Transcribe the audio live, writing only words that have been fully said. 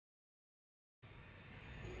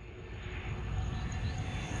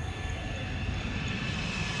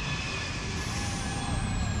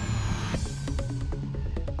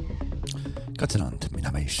Grüezi, mein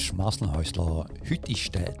Name ist Marcel Häusler. Heute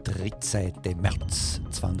ist der 13. März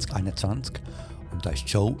 2021 und da ist die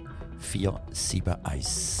Show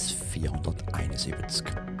 471471.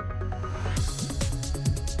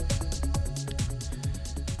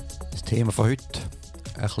 Das Thema von heute,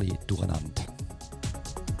 ein bisschen durcheinander.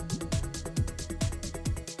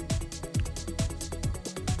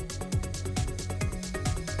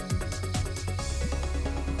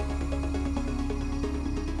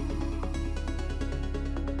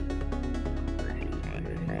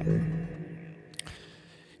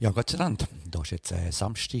 Ja, Gott sei Dank. Da ist jetzt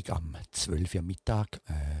Samstag am 12 Uhr Mittag.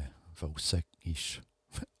 Draussen ist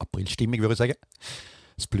Aprilstimmung, würde ich sagen.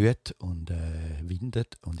 Es blüht und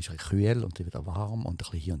windet und ist ein bisschen kühl und wieder warm und ein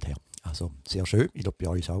bisschen hier und her. Also sehr schön. Ich glaube, bei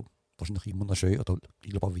uns auch wahrscheinlich immer noch schön. Oder ich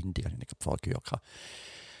glaube auch windig, habe ich nicht vorher gehört.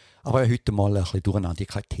 Aber heute mal ein bisschen durcheinander. Ich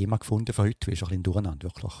habe kein Thema gefunden für heute. Es ist ein bisschen durcheinander,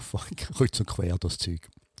 wirklich von kreuz und quer das Zeug.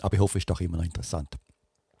 Aber ich hoffe, es ist doch immer noch interessant.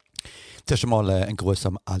 Zuerst einmal ein Gruß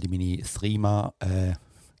an alle meine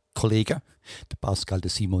Threema-Kollegen, der Pascal,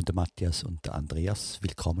 der Simon, der Matthias und der Andreas.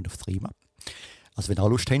 Willkommen auf Threema. Also wenn ihr auch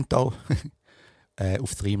Lust habt, auch,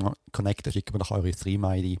 auf Threema connecten, schicken wir nach eure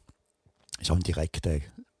Threema-ID. Ist auch ein direkter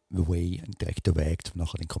Weg, um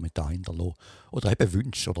nachher den Kommentar hinterlassen. Oder eben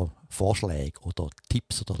Wünsche oder Vorschläge oder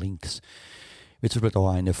Tipps oder Links. Wie zum Beispiel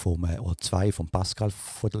da einer oder zwei von Pascal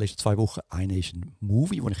von den letzten 2 Wochen. Einer ist ein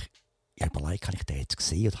Movie, wo ich überlegt, habe ich den jetzt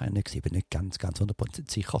gesehen oder habe ich nicht gesehen? Ich bin nicht ganz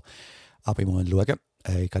 100% sicher. Aber ich muss mal schauen.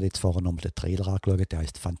 Ich habe jetzt vorher nochmal den Trailer angeschaut. Der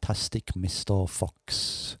heißt Fantastic Mr.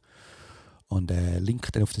 Fox. Und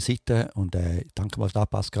Link dann auf der Seite. Und danke mal da,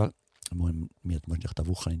 Pascal. Wir wahrscheinlich der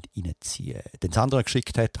Wochenende reinziehen. Den anderen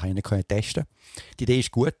geschickt hat, habe ich nicht testen. Die Idee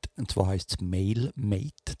ist gut. Und zwar heisst es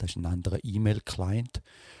MailMate. Das ist ein anderer E-Mail-Client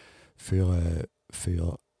für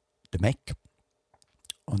den Mac.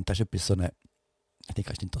 Und das ist etwas so eine. Ich denke,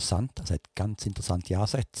 das ist interessant. Es hat ganz interessante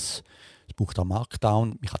Ansätze. Es braucht auch Markdown.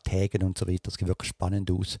 Man kann taggen und so weiter. Das sieht wirklich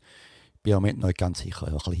spannend aus. Ich bin im Moment noch nicht ganz sicher.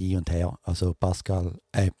 Ein bisschen hin und her. Also Pascal,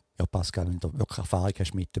 wenn du wirklich Erfahrung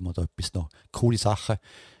hast mit dem oder etwas noch coole Sachen,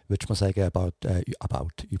 würdest du mal sagen,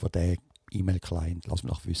 about über den E-Mail-Client, lass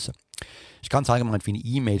mich noch wissen. Es ist ganz allgemein, für eine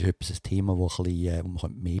E-Mail ist ein Thema, wo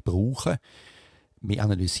man mehr brauchen kann. Mehr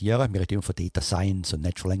analysieren. Wir reden immer von Data Science und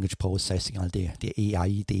Natural Language Processing, all die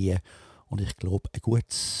AI-Ideen. Und ich glaube, einen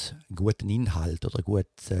guten Inhalt oder eine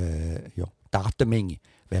gute Datenmenge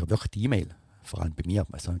wäre wirklich die E-Mail. Vor allem bei mir.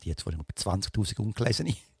 Also jetzt wurde ich 20.000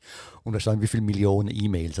 ungelesen. Und da stehen wie viele Millionen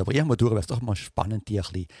E-Mails. Aber irgendwann wäre es doch mal spannend, die ein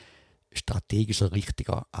bisschen strategischer,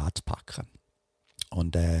 richtiger anzupacken.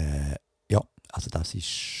 Und also das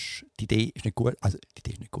ist, die Idee ist nicht gut. Also die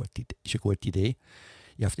Idee ist nicht gut, die ist eine gute Idee.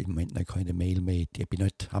 Ich habe im Moment noch keine Mail mehr. Ich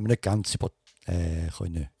habe nicht ganz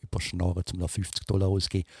überschnorren, um da $50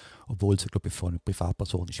 auszugeben, obwohl es, glaube ich, von einer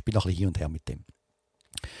Privatperson ist. Ich bin noch ein bisschen hin und her mit dem.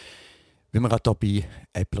 Wenn wir gerade hier bei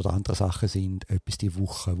Apple oder anderen Sachen sind, etwas die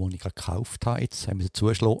Woche, die ich gerade gekauft habe, jetzt haben wir sie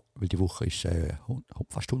zugeschlagen, weil die Woche ist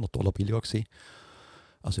fast $100 billiger gewesen.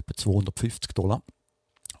 Also etwa $250.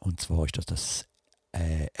 Und zwar ist das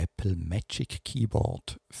Apple Magic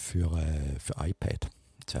Keyboard für iPad.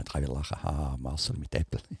 Jetzt werden 3 wieder lachen, Marcel mit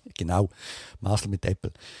Apple. Genau, Marcel mit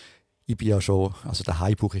Apple. Ich bin ja schon, also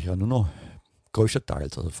daheim brauche ich ja nur noch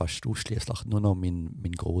größtenteils, also fast ausschließlich nur noch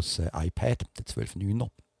mein grosses iPad, der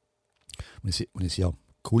 12.9er. Und ich ja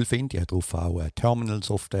cool finde, ich habe darauf auch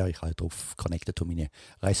Terminal-Software, ich habe darauf connected zu meinen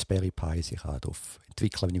Raspberry Pis, ich habe darauf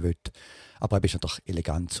entwickeln, wenn ich will. Aber es ist natürlich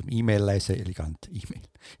elegant zum E-Mail lesen, elegant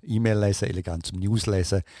zum News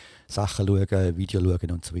lesen, Sachen schauen, Video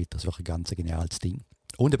schauen und so weiter. Das ist wirklich ein ganz geniales Ding.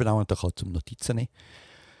 Und eben auch natürlich auch zum Notizen nehmen.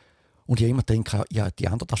 Und ich habe immer gedacht, ja, die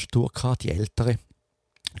andere Tastatur, die ältere,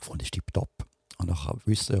 ich fand, das ist tipptopp. Und nachher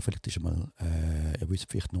wisst ihr vielleicht ist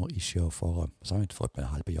ja vor etwa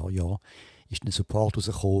einem halben Jahr ist ein Support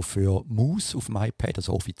rausgekommen für Maus auf dem iPad,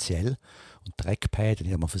 also offiziell. Und Trackpad, und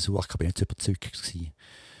ich habe mal versucht, aber ich war nicht so überzeugt gewesen.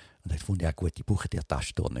 Und ich fand, ja gut, ich brauche die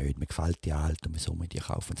Tastatur nicht, mir gefällt die alt und wieso muss ich die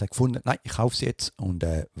kaufen? Und ich habe gefunden, nein, ich kaufe sie jetzt. Und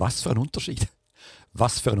was für ein Unterschied.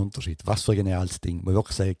 Was für ein geniales Ding. Man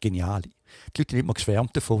wirklich sagen, genial. Die Leute haben immer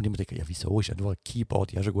geschwärmt davon und immer denken, ja wieso ist ja nur ein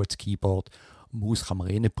Keyboard, ich habe schon ein gutes Keyboard, Maus kann man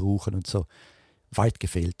nicht brauchen und so. Weit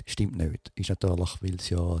gefehlt, stimmt nicht. Ist natürlich, weil es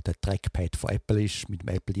ja der Trackpad von Apple ist, mit dem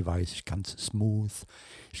Apple-Device, ist ganz smooth,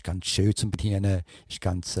 ist ganz schön zum Bedienen, ist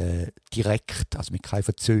ganz direkt, also mit keiner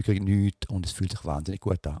Verzögerung, nichts und es fühlt sich wahnsinnig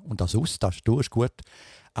gut an. Und das Tastatur ist gut,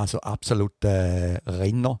 also absolut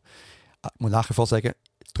Renner. Ich muss nachher sagen,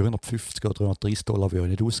 $350 oder $330 würde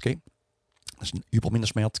ich nicht ausgeben. Das ist über meiner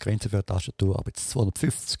Schmerzgrenze für eine Tastatur, aber jetzt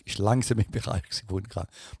 250 ist langsam im Bereich, wo ich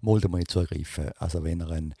mal da muss ich zugreifen. Also wenn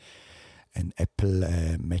ihr ein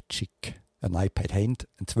Apple Magic ein iPad haben,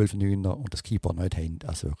 ein 12,9er und das Keyboard nicht haben.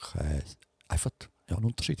 Also wirklich einfach ein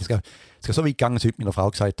Unterschied. Es geht so weit gegangen, dass heute meiner Frau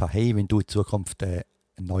gesagt hat, hey, wenn du in Zukunft ein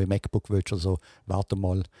neues MacBook willst oder so, warte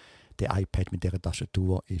mal, der iPad mit dieser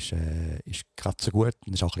Tastatur ist gerade so gut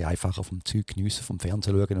und ist auch ein bisschen einfacher vom Zeug geniessen, vom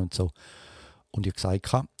Fernsehen schauen und so. Und ich habe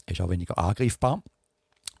gesagt, ist auch weniger angreifbar.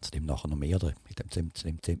 Zu dem nachher noch mehr, dem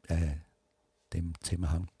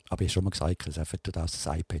Zusammenhang. Aber ich habe schon mal gesagt, dass einfach das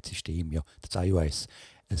iPad-System, ja, das iOS,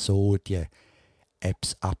 so die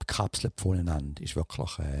Apps abkapselt voneinander, ist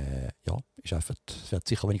wirklich, ist einfach, es wird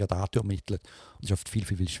sicher weniger Daten ermittelt und es ist oft viel,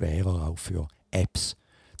 viel, viel schwerer auch für Apps,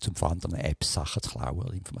 von anderen Apps Sachen zu klauen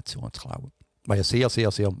oder Informationen zu klauen. Weil ja sehr,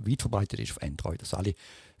 sehr, sehr weit verbreitet ist auf Android. Also alle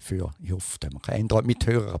ich hoffe, da haben wir keine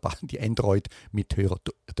Android-Mithörer, aber die Android-Mithörer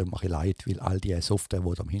tun mir leid, weil all die Software,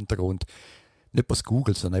 die da im Hintergrund nicht bloß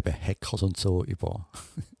Google, sondern eben Hackers und so über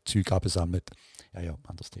Zeug absammelt. Ja,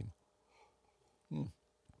 anderes Thema.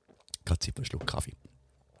 Gerade Zeit für einen Schluck Kaffee.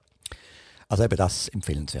 Also eben das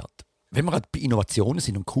empfehlenswert. Wenn wir bei Innovationen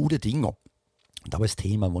sind und coole Dinge, und auch ein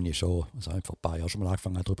Thema, wo ich schon, vor ein paar Jahren schon mal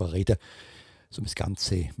angefangen habe, darüber zu reden, so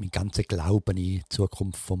mein ganzer Glauben in die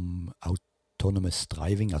Zukunft vom Autonomous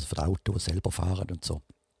Driving, also für die Autos, die selber fahren und so.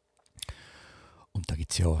 Und da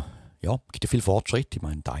gibt es ja viel Fortschritt. Ich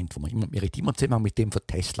meine, wir reden immer zusammen mit dem von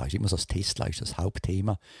Tesla. Ist immer so, das Tesla ist das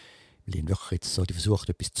Hauptthema. Weil die wirklich jetzt so, die versuchen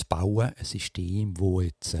etwas zu bauen, ein System, wo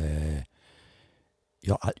jetzt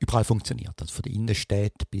überall funktioniert. Also von der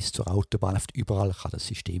Innenstadt bis zur Autobahn, überall kann das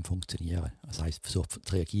System funktionieren. Das heisst, versucht zu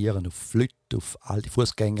reagieren auf Leute, auf all die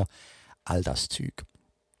Fußgänger, all das Zeug.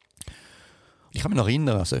 Ich kann mich noch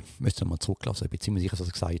erinnern, also ich müsste mal zurücklassen, ich bin ziemlich sicher, was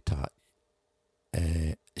ich gesagt habe.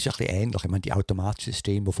 Es ist ein bisschen ähnlich. Ich meine, die automatischen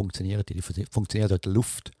Systeme, die funktionieren in der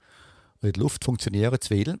Luft. Und in der Luft funktionieren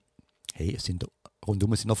sie weil,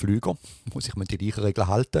 rundum sind noch Flüger, muss ich mir die gleichen Regeln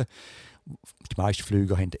halten. Die meisten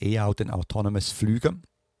Flüger haben auch den autonomes Fliegen.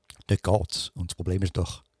 Dort geht es. Und das Problem ist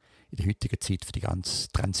doch, in der heutigen Zeit, für die ganze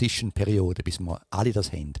Transition-Periode, bis wir alle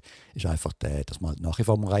das haben, ist einfach, dass man nach wie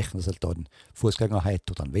vor rechnen, dass halt einen Fußgänger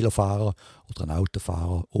hat oder einen Velofahrer oder einen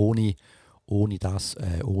Autofahrer ohne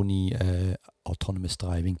Autonomous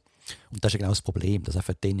Driving. Und das ist genau das Problem. Das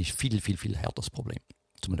einfach dann ist viel, viel, viel härteres Problem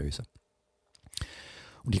zu lösen.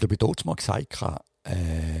 Und ich glaube, ich habe dort mal gesagt,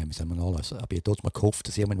 wie soll man nachlesen, aber ich habe dort mal gehofft,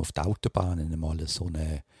 dass irgendwann auf der Autobahn mal so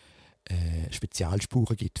eine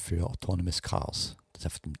Spezialspuren gibt für Autonomous Cars.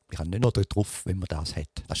 Wir haben nicht nur dort drauf, wenn man das hat.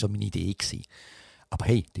 Das war schon meine Idee gewesen. Aber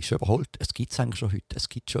hey, die ist schon überholt. Es gibt es eigentlich schon heute. Es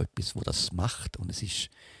gibt schon etwas, das das macht. Und ich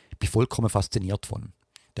bin vollkommen fasziniert von.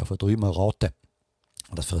 Ich darf drüben raten,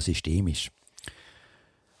 was das für ein System ist.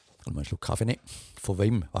 Ich will mal einen Schluck Kaffee nehmen. Von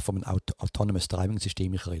wem? Was von einem Autonomous Driving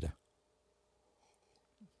System ich rede.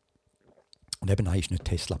 Und eben, nein, ist nicht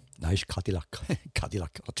Tesla. Nein, ist Cadillac.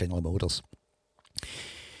 Cadillac oder General Motors.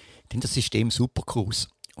 Die haben das System Supercruise.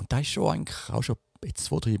 Und das ist schon eigentlich auch schon jetzt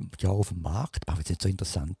 2-3 Jahre auf dem Markt, aber jetzt nicht so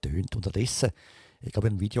interessant tönt. Unterdessen, ich habe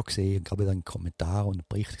ein Video gesehen, ich habe einen Kommentar und einen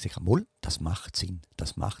Bericht gesagt, das macht Sinn.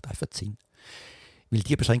 Das macht einfach Sinn. Weil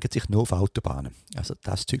die beschränken sich nur auf Autobahnen. Also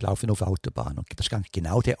das Zeug laufen nur auf Autobahnen. Und das ist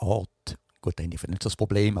genau der Ort. Gut, das ist nicht so das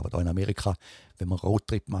Problem, aber da in Amerika, wenn man einen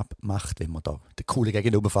Roadtrip macht, wenn man da die coole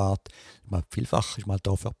Gegend rumfährt, vielfach ist man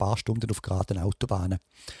da für ein paar Stunden auf geraden Autobahnen.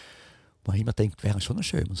 Man immer denkt, wäre schon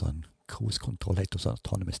schön, wenn man so eine Cruise-Control hat oder so ein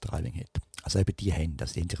Autonomous Driving hat. Also eben die haben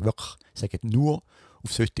das. Die haben sich wirklich sagen, nur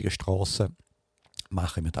auf solchen Straßen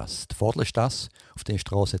machen wir das. Der Vorteil ist das, auf den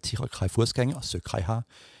Straßen hat es sicher kein Fußgänger, es soll keinen haben.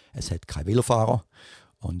 Es hat keinen Velofahrer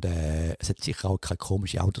und es hat sicher auch keine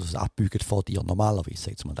komischen Autos, die abbügen vor dir, normalerweise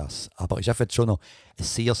sagt man das. Aber es ist einfach schon noch ein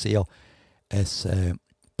sehr, sehr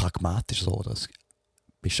pragmatisches oder ein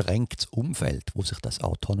beschränktes Umfeld, wo sich das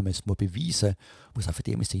Autonomous beweisen muss, wo es auch für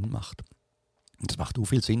die Sinn macht. Und das macht auch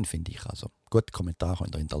viel Sinn, finde ich. Also gut, Kommentare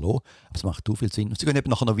könnt ihr hinterlassen, aber es macht auch viel Sinn. Und sie können eben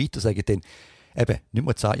nachher noch weiter sagen, denn eben, nicht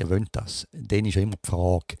mehr sagen, ihr wollt das. Dann ist ja immer die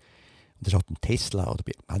Frage, und das ist auch beim Tesla oder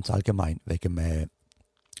ganz allgemein, wegen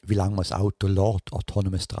wie lange man das Auto lässt,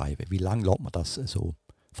 autonomous driven, wie lange lässt man das so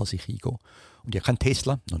vor sich hingehen. Und ich kann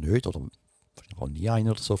Tesla noch nicht, oder wahrscheinlich auch nie einen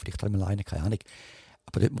oder so, vielleicht einmal einen, keine Ahnung.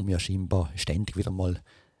 Aber dort muss man ja scheinbar ständig wieder mal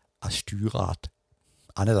als Steuerrad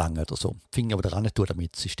anlangen oder so, die Finger wieder ran tun,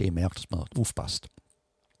 damit das System merkt, dass man aufpasst.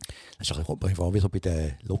 Das ist auch wie so bei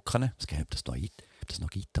den Lokern, ich weiß nicht, ob das noch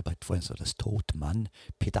gibt, aber vorhin so das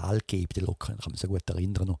Tod-Mann-Pedal gegeben bei den Lokern, da kann man sich gut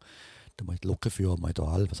erinnern noch. Da muss die Lokführer mal da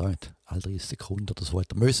alle 30 Sekunden oder so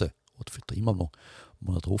weiter müssen, oder vielleicht immer noch,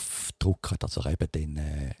 wo man drauf drücken, dass er eben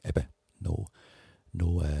dann noch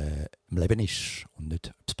im Leben ist und nicht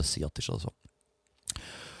etwas passiert ist oder so.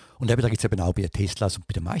 Und eben, da gibt es eben auch bei den Teslas und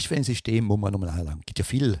bei den meisten Systemen, wo man nochmal lang. Gibt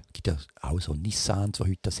ja auch so Nissan, die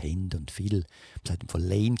heute das haben und viel. Man sagt von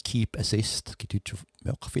Lane Keep Assist. Es gibt heute schon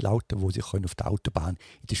wirklich viele Autos, die sich auf der Autobahn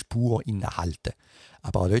in der Spur halten können.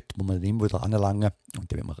 Aber auch dort muss man immer wieder anlangen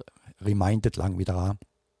und dann wird man reminded lang wieder an.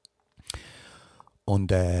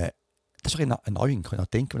 Und das ist ein Neuling. Ich kann auch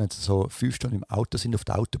denken, wenn Sie so 5 Stunden im Auto sind auf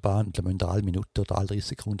der Autobahn und dann müssen Sie alle Minuten oder alle 30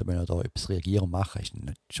 Sekunden da etwas reagieren und machen, ist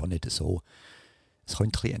schon nicht so. Es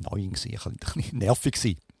könnte ein bisschen annoying sein, ein bisschen nervig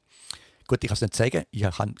sein. Gut, ich kann es nicht sagen, ich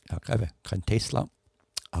habe keinen Tesla,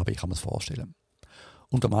 aber ich kann mir es vorstellen.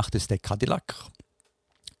 Und er macht es der Cadillac.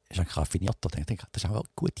 Ist ein raffinierter. Ich denke, das ist auch eine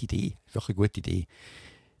gute Idee, wirklich eine gute Idee.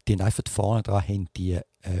 Die haben einfach vorne dran, haben die,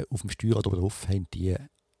 auf dem Steuerrad oben drauf, haben die,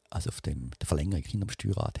 also auf der Verlängerung hinter dem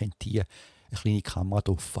Steuerrad, haben die eine kleine Kamera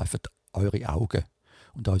drauf, einfach eure Augen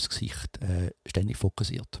und euer Gesicht ständig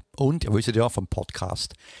fokussiert. Und ihr wisst ja vom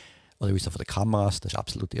Podcast, oder von den Kameras, das ist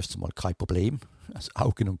absolut erst einmal kein Problem. Also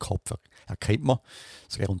Augen und Kopf erkennt man.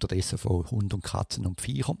 Es wäre unterdessen von Hunden und Katzen und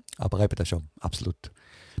Viechern. Aber eben, das ist schon absolut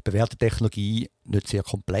bewährte Technologie, nicht sehr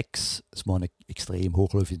komplex. Es muss eine extrem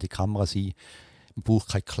hochlaufende Kamera sein. Man braucht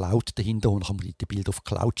keine Cloud dahinter, wo man die Bilder auf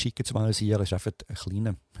Cloud schicken zum Analysieren. Es ist einfach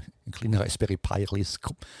ein kleiner Raspberry Pi, ein kleines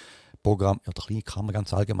Programm, oder eine kleine Kamera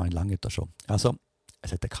ganz allgemein, lange das schon. Also,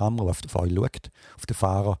 es hat eine Kamera, die auf euch schaut, auf den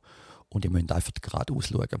Fahrer, und ihr müsst einfach geradeaus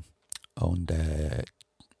schauen. Und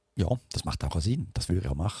ja, das macht auch Sinn. Das würde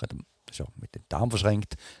ich auch machen. Das ist ja mit den Daumen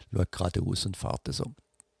verschränkt, schaut geradeaus und fährt so.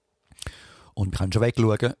 Und wir können schon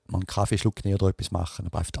wegschauen, mal einen Kaffeeschluck näher oder etwas machen,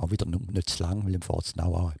 aber einfach auch wieder nicht zu lang, weil im Fahrt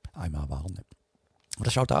auch einmal warnen. Und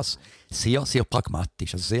das ist auch das. Sehr, sehr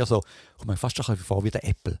pragmatisch. Also sehr so, kommt man fast schon vor wie der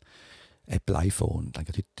Apple iPhone. Dann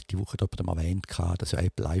heute die Woche jemand erwähnt, dass ja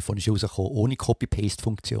Apple iPhone ist rausgekommen ohne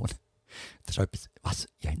Copy-Paste-Funktion. Das ist auch etwas, was?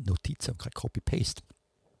 Ihr habt Notizen und kein Copy-Paste.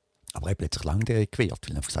 Aber Apple hat sich lange gewehrt, weil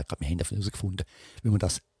er einfach gesagt hat, wir haben herausgefunden, wie man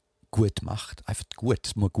das gut macht. Einfach gut.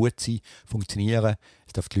 Es muss gut sein, funktionieren,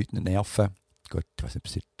 es darf die Leute nicht nerven. Gut, ich weiß nicht,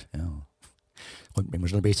 ob es ja. Und man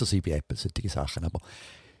muss schon besser sein bei Apple, solche Sachen. Aber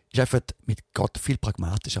es ist einfach mit Gott viel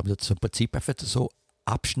pragmatischer. Aber das im Prinzip einfach so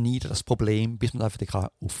abschneiden, das Problem, bis man einfach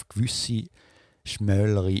auf gewisse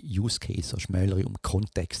schmälere Use Cases, schmälere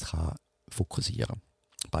Kontext kann fokussieren.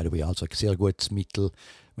 By the way, also ein sehr gutes Mittel,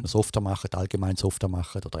 wenn ihr Software macht, allgemein Software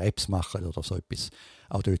macht oder Apps macht oder so etwas.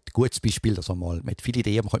 Auch dort ein gutes Beispiel, dass man mal mit vielen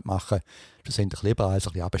Ideen machen kann, schlussendlich lieber als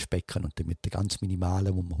ein bisschen abspecken und dann mit der ganz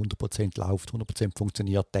minimalen, wo man 100% läuft, 100%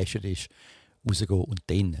 funktioniert, testet ist, rausgehen und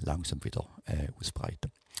dann langsam wieder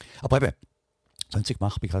ausbreiten. Aber eben, das haben sie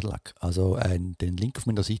gemacht bei Cadillac. Also den Link auf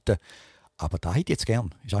meiner Seite. Aber da hätte ich jetzt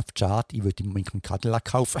gern. Ist einfach schade, ich würde im Moment einen Cadillac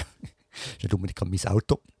kaufen. Ist nicht unbedingt mein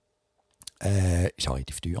Auto. Ist auch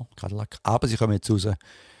relativ teuer, Cadillac. Aber sie kommen jetzt raus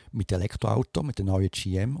mit Elektroauto, mit dem neuen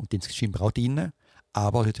GM und den sind wir auch drin.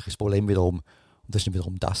 Aber natürlich ist das Problem wiederum, und das ist nicht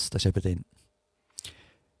wiederum das ist eben dann,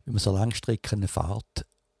 wenn man so Langstrecken fährt,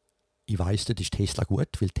 ich weiss, das ist Tesla gut,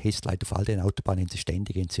 weil Tesla auf all den Autobahnen haben sie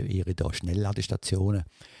ständig ihre Schnellladestationen.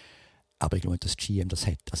 Aber ich glaube, dass GM das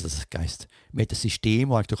hat. Also das heisst, man hat ein System,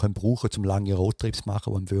 das wir brauchen können, um lange Roadtrips zu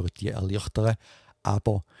machen, und wir die erleichtern.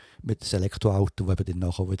 Aber mit dem Elektroauto, das dann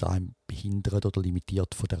nachher wieder einem behindert oder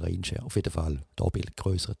limitiert von der Range her. Auf jeden Fall, da bin ich ein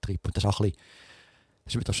grösserer Trip. Und das ist auch ein bisschen,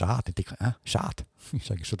 das ist wieder schade. Ich denke, schade. Ich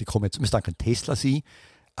sage schon, die kommen jetzt, müsste ein Tesla sein,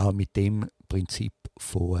 aber mit dem Prinzip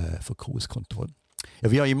von Cruise-Control.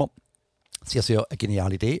 Ja, wie auch immer, sehr, sehr eine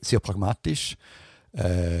geniale Idee, sehr pragmatisch.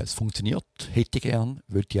 Es funktioniert, hätte ich gern,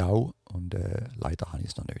 wollte ich auch, und leider habe ich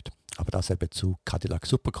es noch nicht. Aber das eben zu Cadillac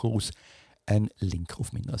Super Cruise, ein Link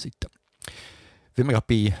auf meiner Seite. Wenn wir gerade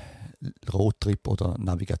bei Roadtrip oder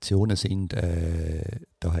Navigationen sind,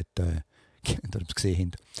 da hat, da es gesehen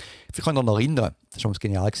haben. Ich kann mich noch erinnern, das ist schon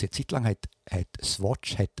genial gesehen. Eine Zeit lang hat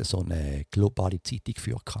Swatch so eine globale Zeitung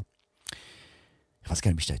geführt. Ich weiß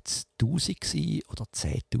gar nicht, ist das jetzt 1000 gewesen oder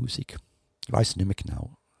 10.000? Ich weiß es nicht mehr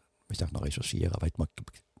genau. Ich muss auch noch recherchieren. Aber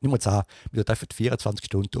nimm mal an, wir dürfen 24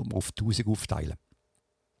 Stunden auf 1000 aufteilen.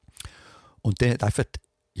 Und dann einfach,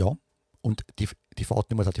 ja, und die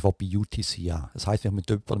fährt nicht mehr, die fährt bei UTC an. Das heisst, wenn man mit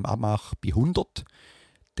jemandem abmacht bei 100,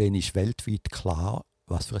 dann ist weltweit klar,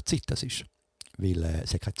 was für eine Zeit das ist. Weil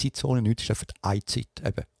es hat keine Zeitzone, nichts, es ist einfach eine Zeit,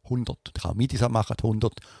 eben 100. Ich kann Midis machen,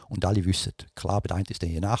 100, und alle wissen. Klar, bei der einen ist es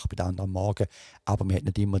je Nacht, bei der anderen am Morgen, aber man hat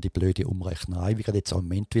nicht immer die blöde Umrechnerei, wie gerade jetzt am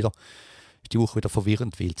Moment wieder. Ist die Woche wieder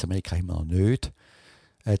verwirrend, weil in Amerika haben wir noch nicht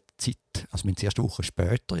Zeit. Also wir haben es erst eine Woche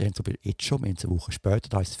später, wir haben es jetzt schon, wir haben es eine Woche später,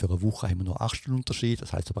 das heisst, für eine Woche haben wir nur 8 Stunden Unterschied,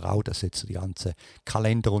 das heisst aber auch, dass jetzt die ganzen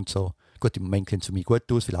Kalender und so, gut, im Moment sehen es für mich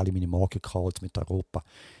gut aus, weil alle meine Morgen-Calls mit Europa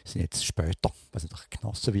sind jetzt später, was natürlich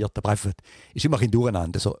genossen wird, aber einfach, ist immer ein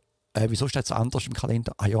durcheinander, so, wieso steht es anders im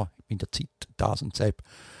Kalender? Ah ja, in der Zeit, das und das.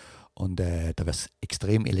 Und da wäre es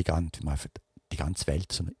extrem elegant, wenn man einfach die ganze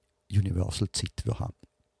Welt so eine Universal-Zeit haben.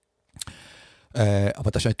 Aber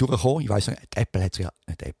das ist nicht durchgekommen. Ich weiss nicht, Apple hat sogar,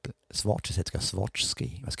 nicht Apple, Swatches hat sogar Swatches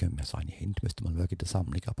gegeben. Ich weiß gar nicht mehr, so eine Hände müsste man schauen in der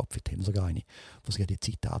Sammlung, aber vielleicht haben sogar eine, die sich die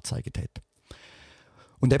Zeit angezeigt hat.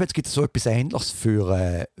 Und eben, jetzt gibt es so etwas Ähnliches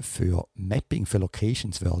für Mapping, für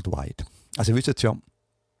Locations worldwide. Also ihr wisst jetzt ja,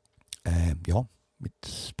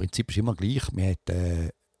 das Prinzip ist immer gleich. Man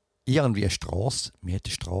hat irgendwie eine Straße,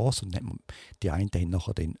 und dann die einen haben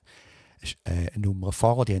nachher eine Nummer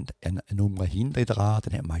vor, die haben eine Nummer hinten dran,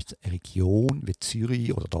 dann haben wir meistens eine Region wie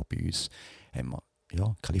Zürich oder da bei uns haben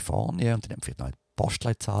wir Kalifornien und dann haben wir vielleicht noch eine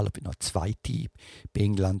Postleitzahl, vielleicht noch eine zweite. Bei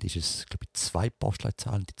England ist es, glaube ich, 2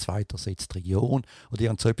 Postleitzahlen, die zweite ersetzt die Region oder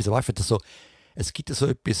irgend so etwas. Aber einfach so, es gibt so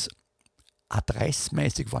etwas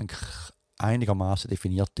adressmäßig, was eigentlich einigermaßen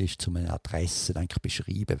definiert ist, um eine Adresse eigentlich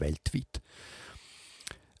beschreiben weltweit.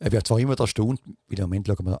 Ich bin zwar immer erstaunt, weil im Moment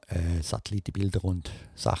schauen wir Satellitenbilder und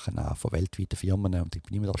Sachen an von weltweiten Firmen und ich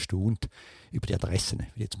bin immer erstaunt über die Adressen,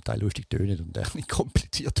 wie die zum Teil lustig tönen und ein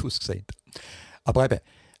kompliziert aussehen. Aber eben,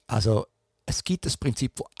 also es gibt das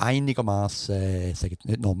Prinzip, das einigermaßen,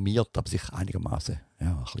 nicht normiert, aber sich einigermaßen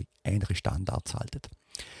ein bisschen ähnliche Standards halten.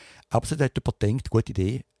 Aber es hat jemand gedacht, gute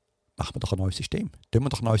Idee, machen wir doch ein neues System. Tun wir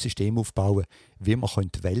doch ein neues System aufbauen, wie wir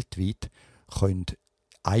weltweit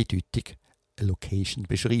eindeutig eine Location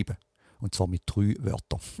beschreiben. Und zwar mit 3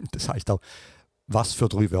 Wörtern. Das heisst auch, was für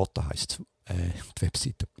 3 Wörter heisst die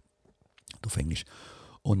Webseite auf Englisch.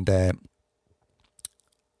 Und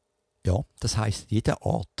das heisst, jeder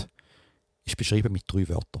Ort ist beschrieben mit 3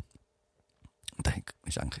 Wörtern. Und das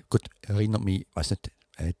ist eigentlich, gut, erinnert mich, ich weiss nicht,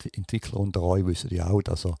 die Entwickler unter euch wissen ja auch,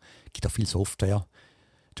 dass es gibt auch viel Software,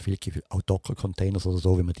 auch Docker-Containers oder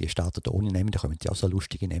so, wenn man die startet ohne Namen, dann kommen die auch so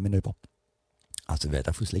lustige Namen über. Also wer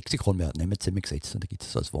auf das Lexikon wird Namen zusammengesetzt und dann gibt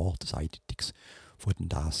es so ein Wort, ein eindeutiges von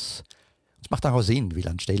das. Das macht auch Sinn, weil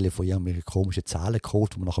anstelle von irgendwelchen komischen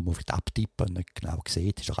Zahlencode, wo man nachher mal abtippen und nicht genau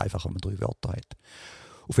sieht, ist es einfach, wenn man 3 Wörter hat.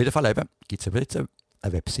 Auf jeden Fall gibt es jetzt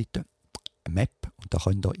eine Webseite, eine Map, und da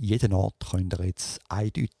könnt ihr jeden Ort jetzt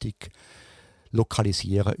eindeutig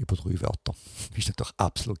lokalisieren über 3 Wörter. Das ist natürlich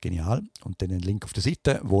absolut genial. Und dann ein Link auf der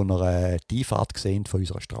Seite, wo ihr die Einfahrt seht von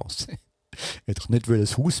unserer Straße. Ich hätte nicht ein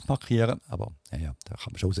Haus markieren, aber da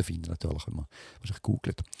kann man schon herausfinden, natürlich, wenn man wahrscheinlich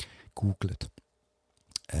googelt.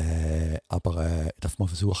 Aber das mal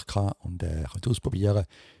versucht und könnt ausprobieren.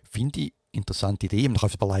 Finde ich interessante Idee. Man kann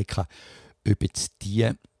sich überlegen, ob jetzt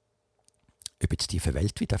die für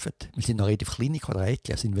weltweit dürfen. Wir sind noch relativ kleine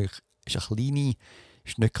Quadratchen, ist eine kleine,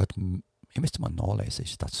 ist nicht gerade, ich müsste mal nachlesen,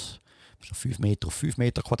 ist das 5 Meter auf 5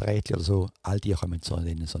 Meter Quadratchen oder so. All die kommen so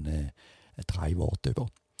eine 3 Worte über.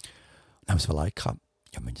 Dann haben wir überlegt,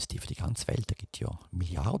 müssen die für die ganze Welt, da gibt es ja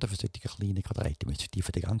Milliarden für solche kleine Quadratchen, müssen die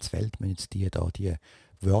für die ganze Welt, müssen die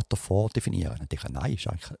Wörter vordefinieren. Und ich denke, nein, ist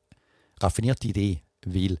eigentlich eine raffinierte Idee,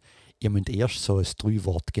 weil ihr müsst erst so ein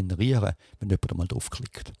 3-Wort generieren, wenn jemand mal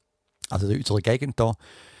draufklickt. Also in unserer Gegend da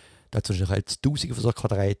hat es jetzt Tausende von so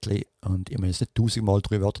Quadratchen und ihr müsst nicht 1000 Mal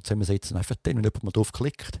 3 Wörter zusammensetzen, einfach dann, wenn jemand mal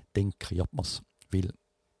draufklickt, dann kreiert man es, weil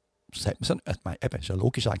das hat man so, ist ja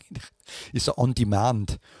logisch eigentlich. Ist so on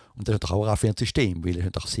demand. Und das ist auch ein System, weil es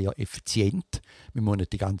ist sehr effizient. Wir müssen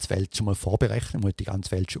nicht die ganze Welt schon mal vorberechnen, wir müssen die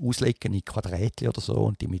ganze Welt schon auslegen in Quadratchen oder so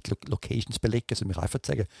und die mit Locations belegen. Also wir einfach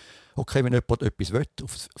sagen, okay, wenn jemand etwas will,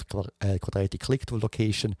 auf Quadratchen klickt, auf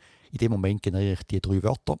Location, in dem Moment generiere ich die 3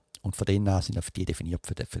 Wörter und von denen an sind die definiert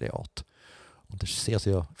für den Ort. Und das ist ich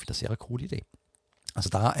finde das sehr eine coole Idee. Also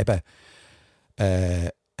da eben ein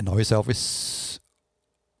neuer Service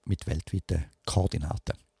mit weltweiten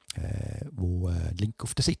Koordinaten, wo ein Link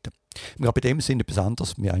auf der Seite. Wir bei dem sind etwas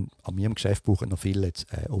anderes. An mir im Geschäft brauchen noch viel jetzt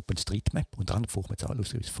OpenStreetMap und dann brauchen wir jetzt auch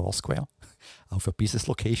lustigerweise Foursquare, auch für Business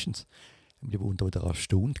Locations. Wir haben die wieder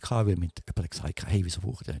erstaunt, weil jemand gesagt hat, hey, wieso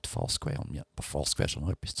braucht ihr nicht Foursquare? Und aber Foursquare ist schon noch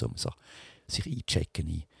etwas, um sich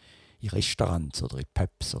einchecken in Restaurants oder in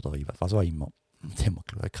Pubs oder in was auch immer. Und dann haben wir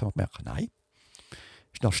geschaut, kann man merken, nein,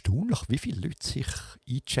 es ist erstaunlich, wie viele Leute sich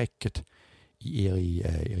einchecken in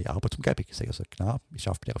ihre Arbeitsumgebung. Ich sage also, genau, ich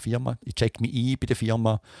arbeite bei dieser Firma, ich check mich ein bei der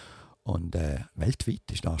Firma und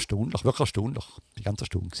weltweit ist noch erstaunlich, wirklich erstaunlich, ich war ganz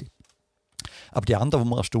erstaunt gewesen. Aber die anderen,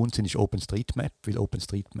 die wir erstaunt sind, ist OpenStreetMap, weil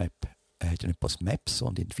OpenStreetMap hat ja nicht bloß Maps,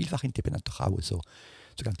 sondern vielfach haben die natürlich auch so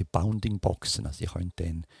sogenannte Bounding-Boxen. Also ich könnte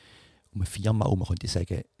dann um eine Firma herum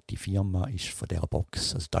sagen, die Firma ist von dieser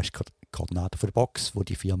Box, also da ist die Koordinate von der Box, wo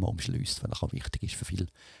die Firma umschließt, weil das auch wichtig ist für viele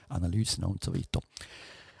Analysen und so weiter.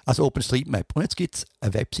 Also OpenStreetMap. Und jetzt gibt es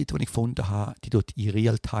eine Webseite, die ich gefunden habe, die dort in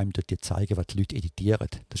Realtime zeigen, was die Leute editieren.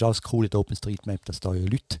 Das ist auch das Coole der OpenStreetMap, dass da ja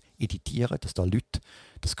Leute editieren, dass da Leute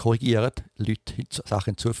das korrigieren, Leute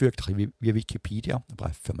Sachen hinzufügen, ein bisschen wie Wikipedia, aber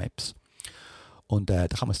auch für Maps. Und da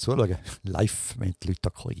kann man es zuschauen, live, wenn die Leute da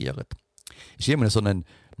korrigieren. Es ist immer so ein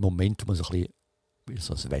Moment, wo man so ein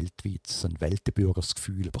bisschen so ein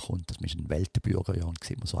Weltenbürgersgefühl bekommt, dass man ein Weltenbürger ja, und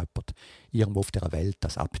sieht man so jemand irgendwo auf dieser Welt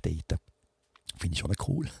das updaten. Finde ich schon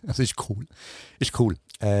cool. Also ist cool. Ist cool.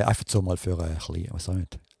 Einfach so mal für ein bisschen, was soll ich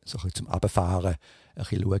nicht, so ein bisschen zum Abfahren, ein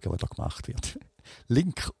bisschen schauen, was da gemacht wird.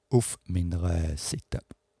 Link auf meiner Seite.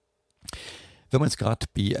 Wenn wir jetzt gerade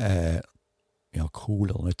bei ja,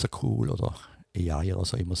 cool oder nicht so cool oder AI oder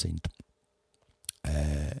so immer sind. Ich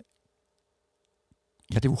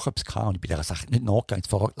hatte die Woche etwas gehabt und ich bin dieser Sache nicht nachgegangen.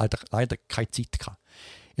 Jetzt war leider keine Zeit gehabt.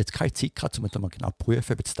 Jetzt keine Zeit gehabt, um mal genau zu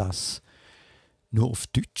prüfen, ob jetzt das nur auf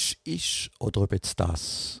Deutsch ist oder ob jetzt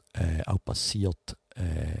das auch passiert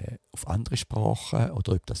auf andere Sprachen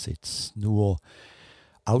oder ob das jetzt nur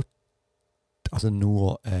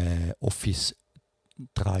Office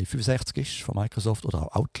 365 ist von Microsoft oder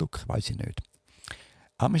auch Outlook, weiß ich nicht.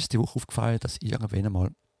 Aber mir ist die Woche aufgefallen, dass irgendwann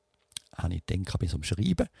einmal, habe ich gedacht, bei so einem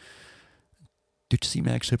Schreiben, deutsches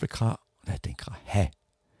E-Mail geschrieben habe, und dann denke ich,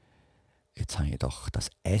 jetzt habe ich doch,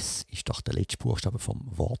 das S ist doch der letzte Buchstabe vom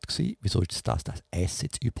Wort gewesen. Wieso ist das S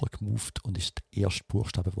jetzt übergemoved und ist der erste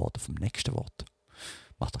Buchstabe geworden vom nächsten Wort?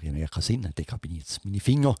 Macht doch irgendwie keinen Sinn. Da bin ich jetzt, meine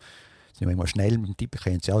Finger sind immer schnell mit dem Tippen, ich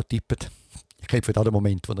kann sie auch tippen. Ich kenne vielleicht auch den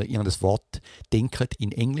Moment, wo ihr irgendein Wort denkt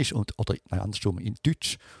in Englisch oder andersrum in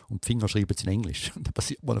Deutsch und die Finger schreiben es in Englisch. Da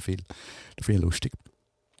passiert mir noch viel. Das finde ich lustig.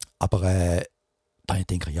 Aber dann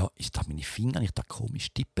denke ich, ja, ist das meine Finger nicht da komisch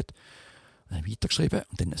tippen? Und dann weitergeschrieben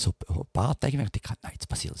und dann so ein paar Tage gedacht, nein, jetzt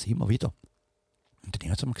passiert es immer wieder. Und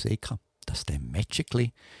dann habe ich mal gesehen, dass der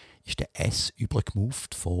Magically ist der S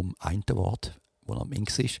übergemoved vom einen Wort, wo er am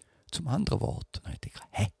Ende ist, zum anderen Wort. Und dann habe ich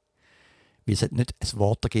gedacht, weil es hat nicht ein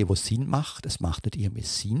Wort gegeben, das Sinn macht. Es macht nicht irgendwie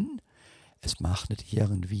Sinn. Es macht nicht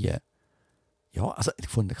irgendwie. Ja, also ich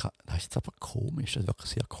fand, das ist jetzt aber komisch. Das ist wirklich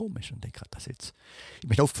sehr komisch. Und ich denke, das jetzt. Ich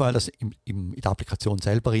mir ist aufgefallen, dass in der Applikation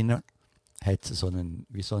selber hat es so einen,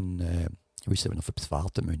 wie so ein, ich weiß nicht, wenn ihr auf etwas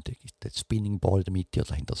warten müsst, der Spinning Ball in der Mitte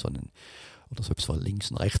oder hinter so einen, oder so etwas von links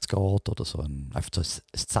und rechts geht oder so einfach so ein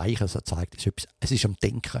Zeichen, das zeigt, es ist am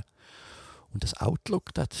Denken. Und das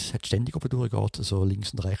Outlook, das hat ständig oben durchgeht, so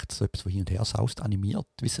links und rechts, so etwas, was hin und her saust, animiert,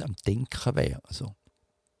 wie es am Denken wäre. Also,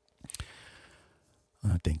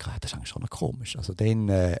 und ich denke, das ist eigentlich schon noch komisch. Also,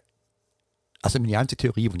 also meine einzige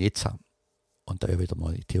Theorie, die ich jetzt habe, und da wäre wieder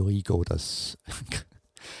mal die Theorie gehen, dass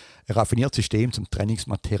ein raffiniertes System zum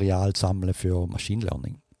Trainingsmaterial sammeln für Machine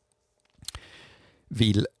Learning.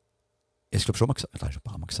 Weil, ich glaube schon mal gesagt, das habe ich schon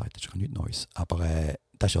ein paar Mal gesagt, das ist nichts Neues, aber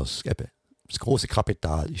das ist ja das große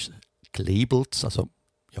Kapital ist gelabelt, also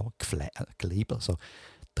ja, gelabelt, also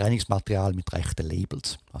Trainingsmaterial mit rechten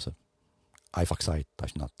Labels. Also einfach gesagt,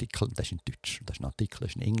 das ist ein Artikel, das ist in Deutsch, das ist ein Artikel, das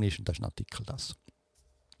ist in Englisch und das ist ein Artikel, das.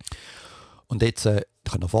 Und jetzt, ich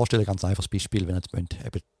kann mir vorstellen, ganz einfaches Beispiel, wenn jetzt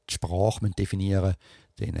eben die Sprache definieren,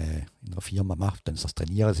 den in einer Firma macht, dann ist das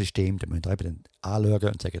Trainierensystem, dann müsst ihr eben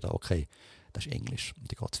anschauen und sagen, okay, das ist Englisch.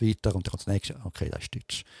 Und dann geht es weiter und dann kommt das nächste, okay, das ist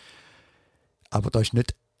Deutsch. Aber da ist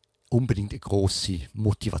nicht unbedingt eine grosse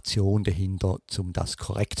Motivation dahinter, um das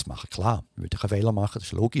korrekt zu machen. Klar, wir würden keinen Fehler machen, das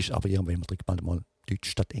ist logisch, aber irgendwann drückt man mal Deutsch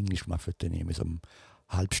statt Englisch, man dann irgendwie so im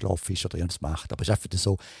Halbschlaf ist oder irgendwas macht. Aber es ist einfach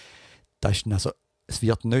so, das ist also, es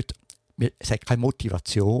wird nicht, es hat keine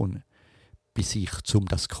Motivation bei sich, um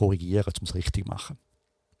das zu korrigieren, um es richtig zu machen.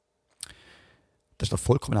 Das ist doch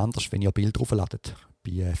vollkommen anders, wenn ihr Bilder draufladet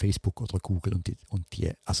bei Facebook oder Google und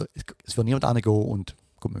die also es wird niemand hingehen und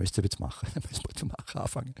gut, wir müssen es jetzt machen. Wir müssen es machen,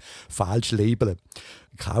 anfangen. Falsch labeln.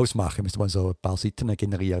 Chaos machen. Wir müssen mal so ein paar Seiten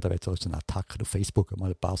generieren. Da wird so eine Attacke auf Facebook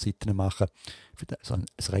mal ein paar Seiten machen. Für so ein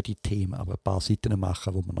Reddit-Thema, aber ein paar Seiten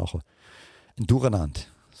machen, wo man nachher ein Durcheinander,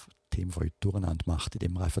 das Thema von heute Durcheinander macht,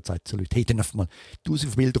 indem man einfach sagt zu Leuten, hey, dann einfach mal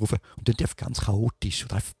 1000 Bilder drauf und dann einfach ganz chaotisch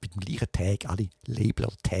oder einfach mit dem gleichen Tag alle Label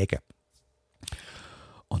oder Taggen.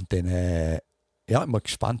 Und dann, ja, ich bin mal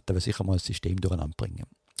gespannt, da wir sicher mal ein System durcheinander bringen.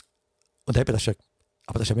 Und eben, das ist ja,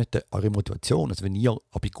 aber das ist ja nicht eure Motivation. Also wenn ihr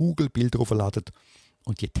bei Google Bilder aufladet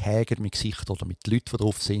und die taggen mit Gesichtern oder mit Leuten, die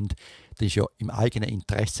drauf sind, das ist ja im eigenen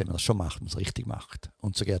Interesse, wenn man das schon macht, wenn man es richtig macht.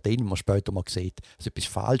 Und sogar dann, wenn man später mal sieht, dass etwas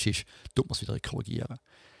falsch ist, tut man es wieder korrigieren.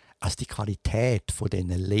 Also die Qualität von diesen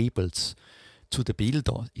Labels zu den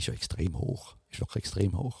Bildern ist ja extrem hoch. Ist wirklich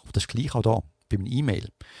extrem hoch. Und das ist gleich auch da, beim E-Mail.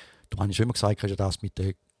 Da habe ich schon immer gesagt, ist ja das mit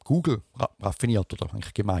der Google raffiniert oder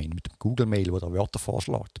eigentlich gemein, mit dem Google-Mail, wo der Wörter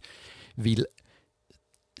vorschlägt. Weil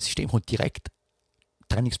das System kommt direkt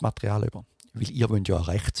Trainingsmaterial über. weil ihr wollt ja eine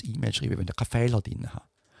Rechts-E-Mail schreiben, wenn ihr keinen Fehler drin habt.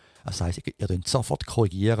 Das heisst, ihr könnt sofort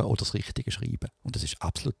korrigieren oder das Richtige schreiben. Und das ist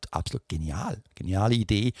absolut, absolut genial. Geniale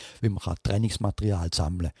Idee, wie man Trainingsmaterial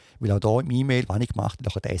sammeln kann. Weil auch hier im E-Mail, was ich gemacht habe,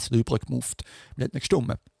 nachher das rüber gemufft und hat nicht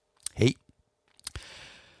gestimmt. Hey,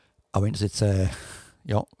 aber wenn das jetzt,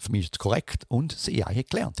 ja, für mich ist es korrekt und das AI hat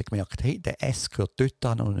gelernt. Ich habe gemerkt, hey, der S gehört dort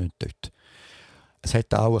an und nicht dort. Es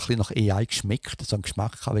hat auch ein bisschen nach AI geschmeckt, so einen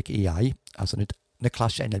Geschmack wegen AI. Also nicht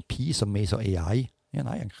klassisch NLP, sondern mehr so AI. Ja,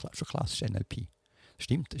 nein, eigentlich schon klassisch NLP.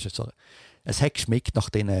 Stimmt, ist so. Es hat geschmeckt nach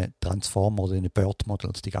diesen Transformer oder den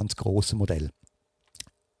Bird-Modellen, also die ganz grossen Modelle.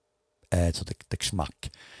 So der Geschmack.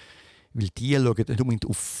 Weil die schauen nicht unbedingt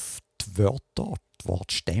auf die Wörter, die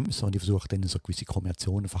Wortstämme, sondern die versuchen dann so gewisse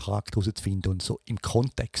Kombinationen von Charakter herauszufinden und so im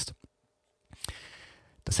Kontext.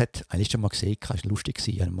 Das hat eigentlich schon mal gesehen, das war lustig.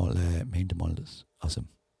 Wir haben mal das, also im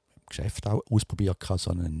Geschäft auch ausprobiert, so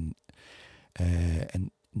einen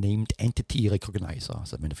Named Entity Recognizer.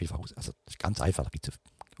 Also, wenn also das ist ganz einfach, da gibt es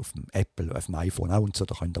auf dem Apple, auf dem iPhone auch und so,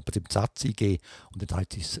 da könnt ihr einen Satz eingeben und dann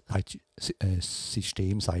das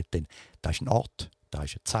System sagt dann, da ist ein Ort, da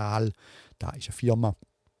ist eine Zahl, da ist eine Firma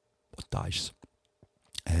und da ist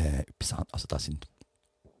etwas anderes. Also das sind,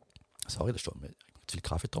 sorry, das ist schon zu viel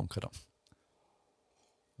Kaffee getrunken da.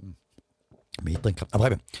 Mehr trinken.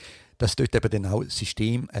 Aber eben, das tut eben dann auch das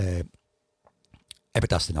System, eben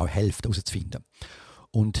das dann auch hilft, herauszufinden.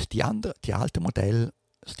 Und die alten Modelle,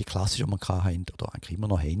 also die klassischen, die wir hatten, oder eigentlich immer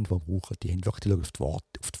noch haben, die wir brauchen, die haben wirklich auf die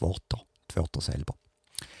Wörter selber.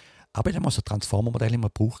 Aber ich habe mal so Transformer-Modelle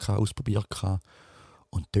ausprobiert.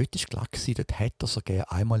 Und dort war klar, dort hat er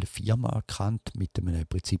sogar einmal eine Firma erkannt mit einem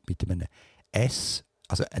S,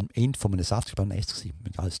 also am Ende von einem Satz, ich glaube ein S,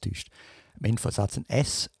 wenn alles täuscht. Am Ende von einem Satz ein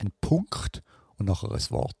S, ein Punkt und nachher ein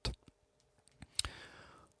Wort.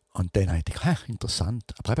 Und dann habe ich gedacht, interessant.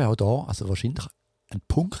 Aber eben auch da, also wahrscheinlich ein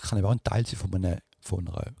Punkt kann eben auch ein Teil sein von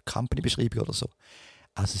einer Company-Beschreibung oder so.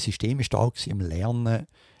 Also das System war da im Lernen,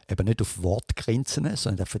 eben nicht auf Wortgrenzen,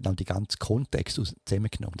 sondern einfach den ganzen Kontext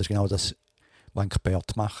zusammengenommen. Das ist genau das, was eigentlich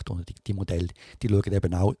BERT macht. Und die Modelle, die schauen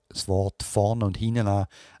eben auch das Wort vorne und hinten an.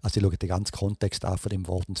 Also die schauen den ganzen Kontext an von dem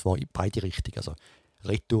Wort, und zwar in beide Richtungen, also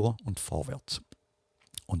retour und vorwärts.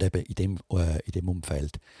 Und eben in dem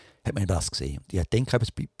Umfeld hat man das gesehen. Und ich denke,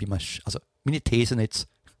 also meine These jetzt,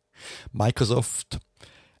 Microsoft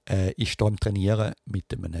ist hier am Trainieren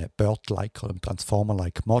mit einem Bird-like oder einem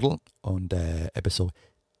Transformer-like Model und eben so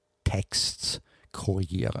Texte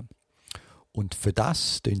korrigieren. Und für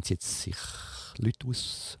das tun sie jetzt sich Leute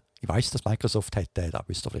aus. Ich weiss, dass Microsoft hat, da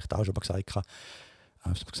wisst ihr vielleicht auch schon mal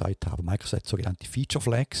gesagt, aber Microsoft hat sogenannte Feature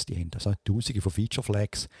Flags, die haben also Tausende von Feature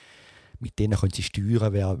Flags, mit denen können sie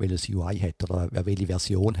steuern, wer welches UI hat oder wer welche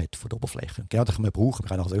Version hat von der Oberfläche. Genau das können wir brauchen. Wir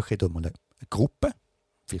können auch solche mal eine Gruppe,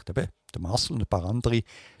 vielleicht eben der Marcel und ein paar andere,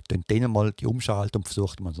 denen mal die umschalten und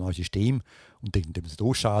versuchen mal ein neues System und dann müssen sie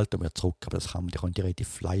ausschalten und wieder zurück. Aber das kann man, die können die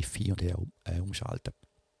relativ live hin und her umschalten.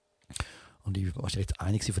 Und ich war jetzt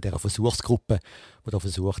einig von dieser Versuchsgruppe, die da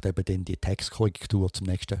versucht, eben dann die Textkorrektur zum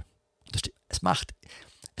nächsten. Es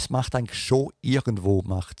macht eigentlich schon irgendwo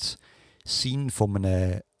macht's Sinn von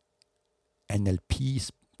einem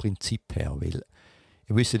NLP-Prinzip her, weil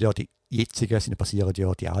ihr wisst ja, die jetzigen sind basieren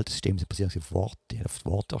ja, die alten Systeme sind basieren auf Worte, die haben auf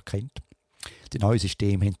Worte erkannt. Die neuen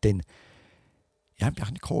Systeme haben dann, ja, haben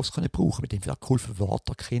einen Kurs können brauchen, mit dem wir geholfen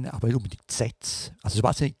Wörter erkennen, aber nicht unbedingt Sätze. Also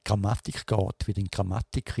sobald es in Grammatik geht, wie in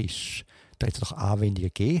Grammatik ist, da hat es doch Anwendungen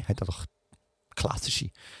gegeben, hat er doch klassische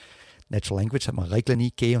Natural Language, hat man Regeln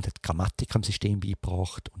eingegeben und hat Grammatik am System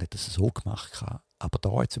beigebracht und hat das so gemacht. Aber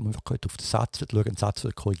da jetzt, wenn man wirklich auf den Satz schauen, den Satz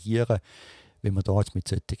korrigieren, wenn man da jetzt mit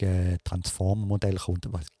solchen Transformer-Modellen kommt,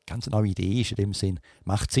 was eine ganz neue Idee ist in dem Sinn,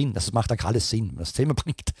 macht Sinn. Also es macht eigentlich alles Sinn. Wenn man das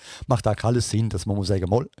zusammenbringt, macht eigentlich alles Sinn, dass man muss sagen,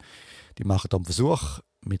 mal, die machen da einen Versuch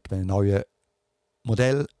mit einem neuen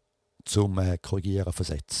Modell zum Korrigieren von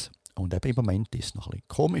Sätzen. Und eben im Moment ist es noch ein bisschen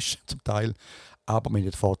komisch zum Teil, aber wir haben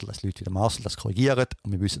den Vorteil, dass Leute wie der Marcel das korrigieren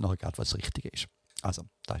und wir wissen nachher gerade, was das Richtige ist. Also,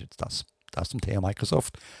 das ist jetzt das zum Thema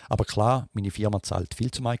Microsoft. Aber klar, meine Firma zahlt viel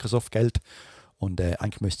zu Microsoft Geld und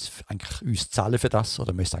eigentlich müsste es uns zahlen für das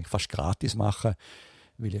oder müsste es eigentlich fast gratis machen,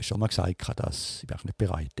 weil ich schon mal gesagt habe, dass ich nicht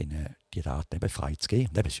bereit bin, die Daten eben freizugeben.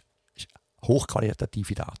 Und eben ist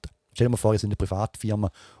hochqualitative Daten. Stell dir mal vor, ihr seid eine Privatfirma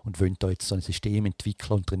und wollt da jetzt so ein System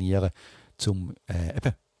entwickeln und trainieren, um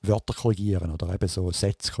eben Wörter korrigieren oder eben so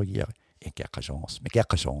Sätze korrigieren. Ich habe gar keine Chance. Wir haben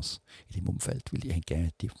keine Chance in dem Umfeld, weil ich habe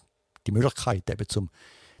gerne die Möglichkeit, eben zum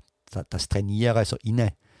das Trainieren so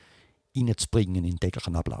reinzubringen in den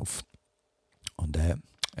täglichen Ablauf. Und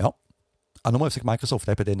ja, auch nochmal auf Microsoft,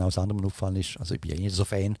 eben dann aus anderem auffallen ist, also ich bin ja nicht so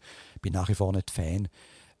Fan, bin nach wie vor nicht Fan,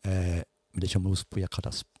 wir haben schon mal ausprobiert,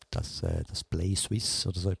 das Play Swiss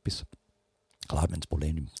oder so etwas. Klar, wir haben das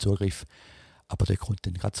Problem mit dem Zugriff, aber da kommt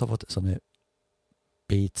dann gerade so eine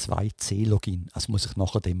B2C-Login. Also muss ich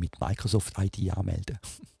nachher dann mit Microsoft ID anmelden.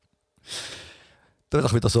 Das ist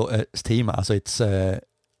auch wieder so das Thema. Also jetzt das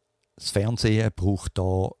Fernsehen braucht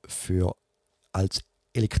da als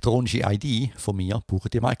elektronische ID von mir brauchen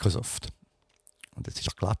die Microsoft. Und das ist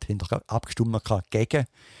auch glatt hinterher abgestimmt gegen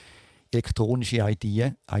elektronische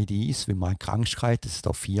IDs, weil man Angst hat, dass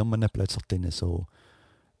da Firmen plötzlich dann so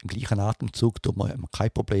im gleichen Atemzug tut man kein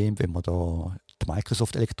Problem, wenn man da die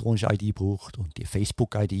Microsoft elektronische ID braucht und die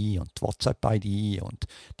Facebook ID und die WhatsApp ID und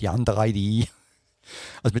die andere ID.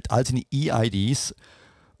 Also mit all seinen E-IDs.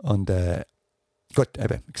 Und gut,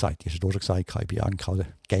 eben, wie gesagt, ich habe schon gesagt, ich bin eigentlich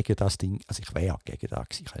gegen das Ding. Also ich wäre gegen das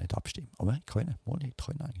gewesen, ich kann nicht abstimmen. Aber ich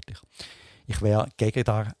kann eigentlich. Ich wäre gegen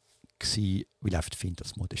das gewesen, weil ich einfach finde,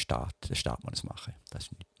 dass der Staat muss das machen. Das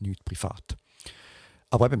ist nicht privat.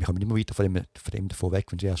 Aber eben, wir kommen immer weiter von dem davon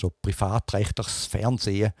weg, wenn sie ja schon privatrechtliches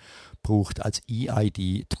Fernsehen braucht als E-ID,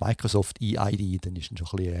 die Microsoft E-ID, dann ist dann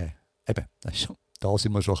schon ein bisschen, da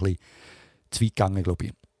sind wir schon ein bisschen zu weit gegangen, glaube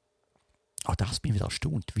ich. Aber das bin ich wieder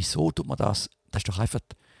erstaunt. Wieso tut man das? Das ist doch einfach,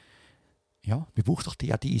 ja, wir brauchen doch die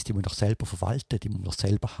IDs, die müssen doch selber verwalten, die müssen doch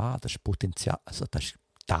selber haben. Das ist Potenzial, also das ist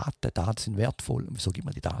Daten sind wertvoll. Und wieso gibt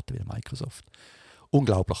man die Daten wieder Microsoft?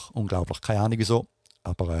 Unglaublich. Keine Ahnung wieso,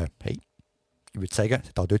 aber hey, ich würde sagen,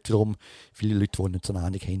 auch dort wiederum viele Leute, die nicht so eine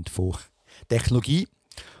Ahnung haben von Technologie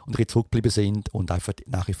und ein zurückgeblieben sind und einfach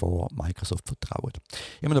nach wie vor Microsoft vertrauen.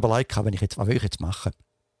 Ich habe mir überlegt, was will ich jetzt machen?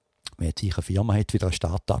 Wenn jetzt eine Firma hat, wieder ein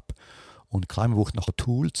Start-up, und klar, man braucht nachher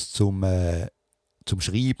Tools zum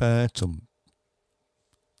Schreiben, zum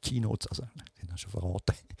Keynotes, also den habe ich schon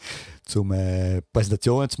verraten, zum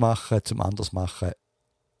Präsentationen zu machen, zum anders machen.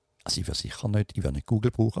 Also ich würde nicht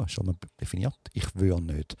Google brauchen, schon mal definiert. Ich würde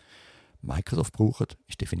nicht Microsoft brauchen,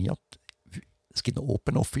 ist definiert. Es gibt noch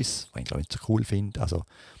OpenOffice, was ich glaube nicht so cool finde. Also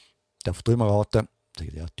darf ich drüber raten,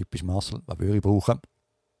 ja, typisch Marcel, was würde ich brauchen?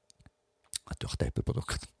 Natürlich das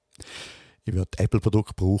Apple-Produkt. Ich würde das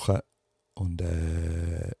Apple-Produkt brauchen und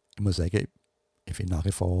ich muss sagen, ich finde nach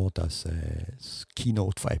wie vor, dass das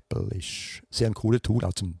Keynote von Apple ist sehr ein cooles Tool,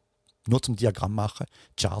 auch nur zum Diagramm machen,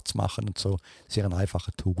 Charts machen und so. Sehr ein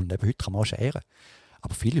einfaches Tool. Und eben heute kann man auch scheren.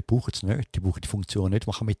 Aber viele brauchen es nicht. Die brauchen die Funktion nicht.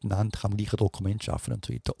 Man kann miteinander am gleichen Dokument arbeiten und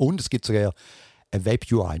so weiter. Und es gibt sogar eine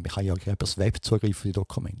Web-UI. Man kann ja über das Web zugreifen auf die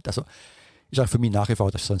Dokumente. Also ist auch für mich nach wie vor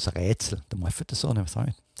das so ein Rätsel. Da muss ich das so nicht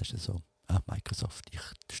sagen. Das ist so, Microsoft. Ich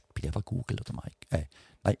spiele aber Google oder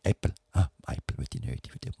Apple. Apple will ich nicht.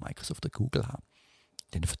 Ich will Microsoft oder Google haben.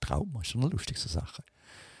 Denen vertraut man. Das ist schon eine lustige Sache.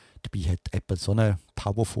 Dabei hat Apple so eine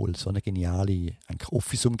powerful, so eine geniale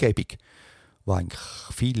Office-Umgebung, wo eigentlich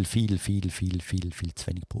viel zu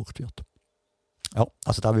wenig gebraucht wird. Ja,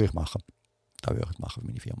 also das würde ich machen. Das würde ich machen für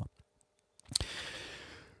meine Firma.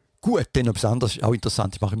 Gut, dann etwas anderes, auch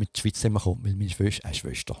interessant, ich mache mit der Schweiz zusammengekommen, weil meine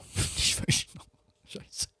Schwester,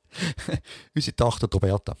 Scheiße. Unsere Tochter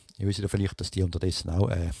Roberta, ihr wisst ja vielleicht, dass die unterdessen auch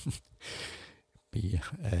für die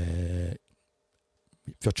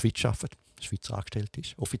Schweiz arbeitet. Schweizer angestellt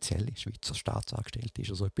ist, offizielle Schweizer Staatsangestellt ist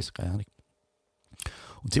oder so etwas, keine Ahnung.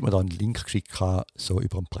 Und sie hat mir da einen Link geschickt, so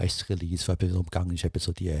über einen Pressrelease, wo eben umgegangen ist, eben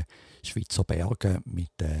so die Schweizer Berge mit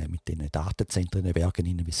den Datenzentren in den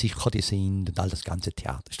Bergen, wie sicher die sind und all das ganze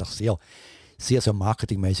Theater. Das ist doch sehr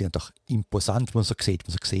marketingmäßig und doch imposant, wenn man so sieht.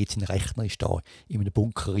 Man so sieht, sein Rechner ist da in einem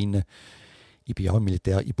Bunker drin. Ich war ja im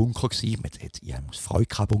Militär im Bunker gewesen. Ich muss Freude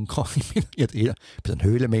keinen Bunker. Ich bin ein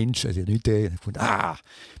Höhlenmensch. Also nicht gefunden, man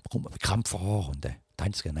kommt mir bekannt vor. Und da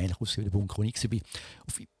haben sie eigentlich aus wie der Bunker, wo ich war.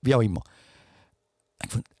 Wie auch immer.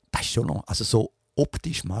 Das ist schon noch, also so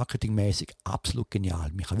optisch, marketingmäßig absolut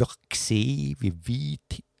genial. Man kann wirklich sehen, wie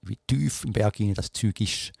tief im Berg das Zeug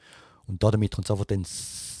ist. Und damit kommt einfach dann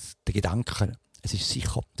der Gedanke, es ist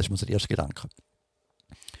sicher. Das ist mir so der erste Gedanke.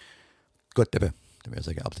 Gut, eben, dann würde ich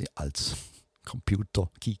sagen, aber als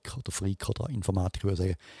Computer-Geek oder Freak oder Informatiker würde ich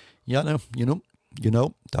sagen, ja, you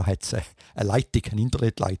know, da hat es eine Leitung, eine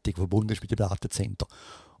Internetleitung, die verbunden ist mit dem Datencenter.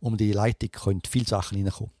 Um die Leitung können viele Sachen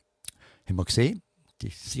reinkommen. Haben wir gesehen, die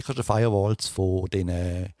sichersten Firewalls von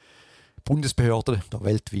den Bundesbehörden da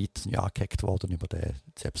weltweit sind ja angehackt worden über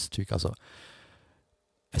das Zeug. Also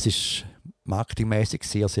es ist marketingmäßig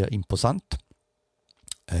sehr, sehr imposant.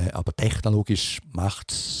 Aber technologisch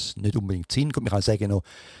macht es nicht unbedingt Sinn. Und man kann sagen, noch,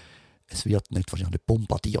 es wird wahrscheinlich nicht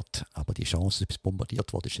bombardiert, aber die Chance, dass es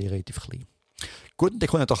bombardiert wird, ist relativ klein. Gut, und dann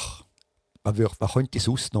können doch, was könnte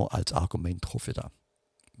sonst noch als Argument kommen für das?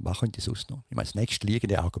 Was könnte sonst noch? Ich meine, das nächste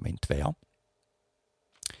liegende Argument wäre,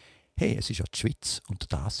 hey, es ist ja die Schweiz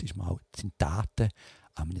und das sind Daten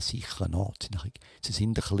an einem sicheren Ort. Sie sind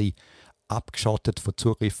ein bisschen abgeschottet von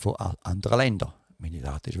Zugriff von anderen Ländern. meine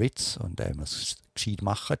Daten in der Schweiz und wenn wir es gescheit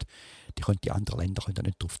machen, die anderen Länder können da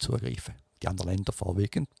nicht darauf zugreifen. Die anderen Länder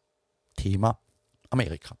vorwiegend Thema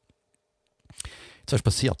Amerika. Jetzt ist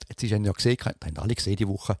passiert. Jetzt ist ja gesehen, haben alle gesehen die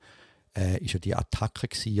Woche, ist ja die Attacke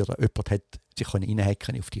gewesen, oder jemand hat sich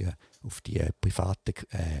reinhacken auf die private,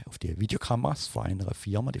 auf die Videokameras von einer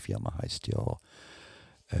Firma. Die Firma heisst ja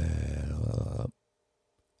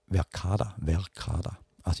Verkada.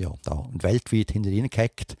 Also ja, da. Und weltweit haben sie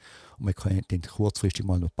reingehackt und wir können dann kurzfristig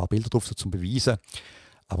mal noch ein paar Bilder drauf so zum Beweisen.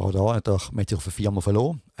 Aber auch da man hat sich auf eine Firma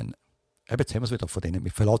verloren. Jetzt haben wir es wieder von denen.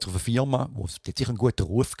 Wir verlassen sich auf eine Firma, die sicher einen guten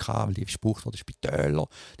Ruf hatte, weil die ist gebraucht worden in Spitälern,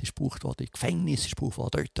 die ist gebraucht worden in Gefängnissen, die ist gebraucht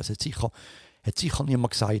worden dort. Das hat sicher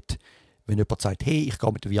niemand gesagt, wenn jemand sagt, hey, ich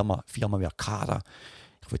gehe mit der Firma Verkada,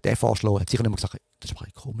 ich würde den vorschlagen, hat sicher niemand gesagt, das ist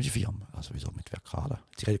eine komische Firma, also wieso mit Verkada?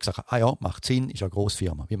 Sie haben gesagt, ja, macht Sinn, ist eine grosse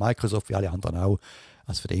Firma, wie Microsoft, wie alle anderen auch.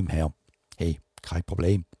 Also von dem her, hey, kein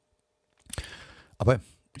Problem. Aber das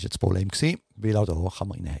war jetzt das Problem gewesen, weil auch da kann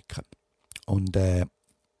man reinhacken. Und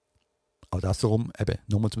auch das darum, eben,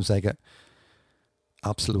 nur mal zu sagen,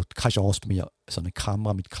 absolut keine Chance bei mir, so eine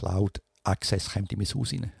Kamera mit Cloud-Access kommt in mein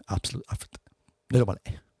Haus rein. Absolut, einfach, nicht einmal,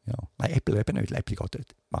 ja. Nein, Apple eben nicht, Apple geht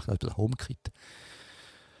dort, macht ein bisschen HomeKit.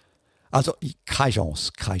 Also, keine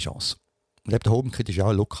Chance. Und eben der HomeKit ist ja auch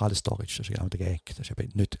ein lokales Storage, das ist genau der Gag. Das ist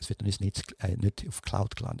eben nicht, es wird nicht auf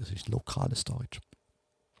Cloud gelandet, das ist ein lokales Storage.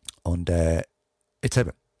 Und jetzt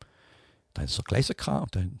eben, da habe ich so gelesen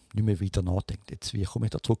und dann nicht mehr weiter nachdenkt. Jetzt, wie komme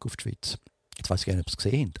ich da zurück auf die Schweiz? Jetzt weiß ich gar nicht, ob Sie es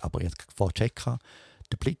gesehen haben, aber jetzt vorher checken,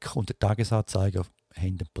 der Blick und der Tagesanzeiger haben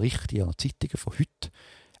einen Bericht in ihren Zeitungen von heute.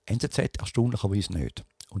 NZZ erstaunlicherweise nicht.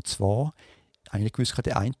 Und zwar, eigentlich gewusst,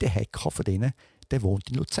 der eine Hacker von denen, der wohnt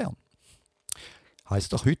in Luzern.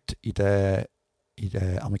 Heisst doch heute in der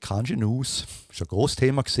amerikanischen News, das war ein grosses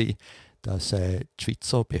Thema gewesen, dass die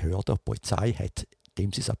Schweizer Behörde, die Polizei, hat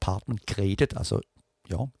dem sein Apartment geredet, also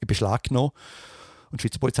ja, in Beschlag genommen. Und die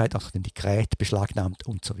Schweizer Polizei hat auch dann die Geräte beschlagnahmt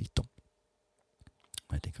und so weiter.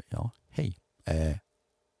 Und ich denke, ja, hey,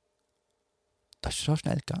 das ist schon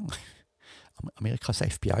schnell gegangen. Amerikas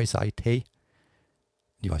FBI sagt, hey,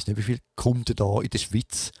 ich weiß nicht, wie viele Kunden da in der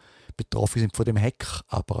Schweiz betroffen sind von dem Hack,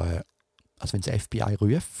 aber also wenn das FBI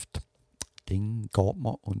ruft, dann geht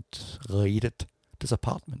man und redet das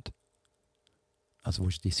Apartment. Also wo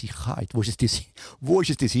ist die Sicherheit? Wo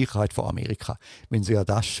ist die Sicherheit von Amerika? Wenn sie ja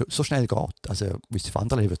das so schnell geht, also wie es für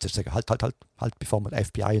andere wird es sagen, halt, bevor wir das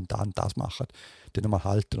FBI und das machen, dann mal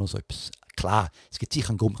halten oder so etwas. Klar, es gibt sicher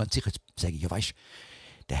einen Grund, man kann sicher sagen, ja weißt,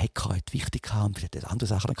 der Hacker hat wichtig gehabt, vielleicht hat andere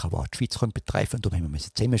Sachen gehabt, die auch die Schweiz betreffen können, darum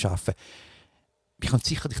müssen wir zusammenarbeiten. Ich kann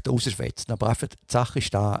sicher dich da rausschwätzen, aber einfach die Sache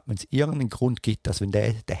ist da, wenn es irgendeinen Grund gibt, dass wenn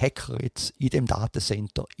der Hacker jetzt in dem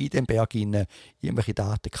Datencenter, in dem Berg irgendwelche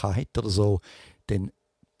Daten hat oder so, dann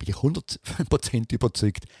bin ich 100%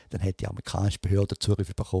 überzeugt, dann hat die amerikanische Behörde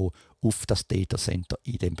Zugriff bekommen auf das Datacenter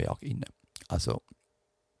in dem Berg. Also,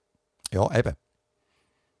 ja, eben.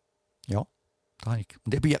 Ja, da habe ich.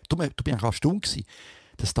 Und du bist auch erstaunt gewesen,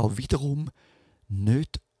 dass da wiederum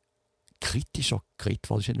nicht kritischer geredet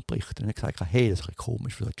worden ist in den Berichten. Und ich gesagt, hey, das ist ein bisschen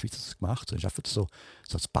komisch, wie hat die Schweiz das gemacht? Das ist einfach so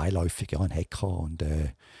das beiläufig, ja, ein Hacker und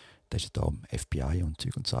der ist ja da am FBI und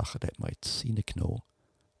Zeug und Sachen, da hat man jetzt reingenommen.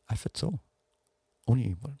 Einfach so.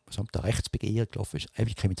 Ohne, was haben da Rechtsbegehren gelaufen ist.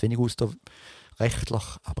 Ich kenne mich wenig aus da rechtlich,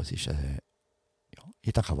 aber es ist, ja,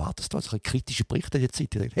 ich denke, erwartest du also kritische Berichte in der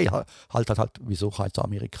Zeit, die sagen, hey, halt, wieso kann jetzt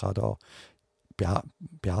Amerika da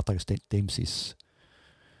beantragen, dem sie es.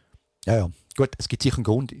 Ja, gut, es gibt sicher einen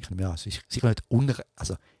Grund. Es ist sicher nicht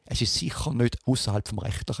es ist sicher nicht außerhalb vom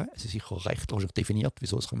Rechtlichen. Es ist sicher rechtlich definiert,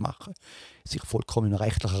 wieso es machen können. Es ist sicher vollkommen in einem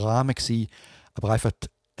rechtlichen Rahmen gewesen. Aber einfach,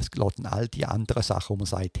 es lässt all die anderen Sachen, wo man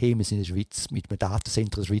sagt, hey, wir sind in der Schweiz, mit dem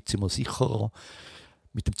Datencenter in der Schweiz sind wir sicherer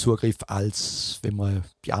mit dem Zugriff, als wenn wir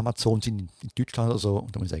bei Amazon sind in Deutschland oder so.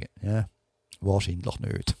 Und dann muss ich sagen, ja, wahrscheinlich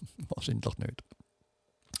nicht. Wahrscheinlich nicht.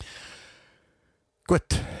 Gut,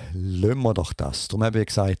 lassen wir doch das. Darum habe ich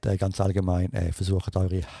gesagt, ganz allgemein, versucht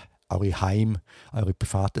eure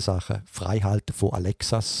privaten Sachen frei halten von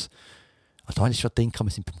Alexas. Also da habe ich schon gedacht,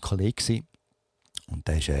 wir sind beim Kollegen und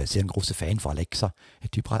der ist ein sehr großer Fan von Alexa. Er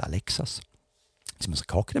hat überall Alexas. Jetzt sind wir so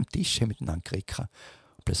gehockt am Tisch, haben miteinander geredet. Und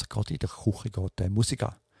plötzlich geht in der Küche Musik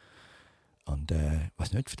an. Und ich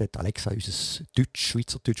weiß nicht, vielleicht Alexa unser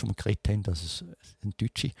Schweizerdeutsch, das wir geredet haben, das ist ein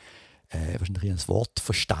Deutsche, wahrscheinlich ein Wort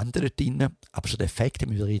verstanden drin, aber schon der Effekt hat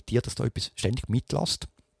mich irritiert, dass da etwas ständig mitlässt.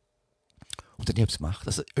 Und dann habe ich es gemacht.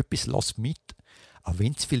 Also etwas lässt mit, auch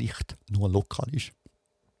wenn es vielleicht nur lokal ist.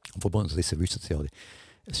 Und wobei wir wissen ja,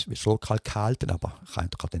 es wird schon lokal gehalten, aber kann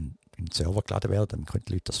doch in den Server geladen werden, dann können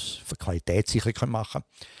die Leute das für qualitätssicher machen.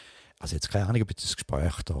 Also jetzt keine Ahnung, ob das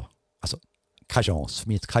Gespräch da, also keine Chance, für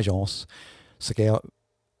mich jetzt keine Chance. Sogar,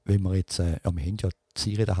 wenn wir jetzt, wir haben ja die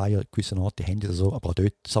Siri daheim an gewissen Orten, die Handy oder so, aber auch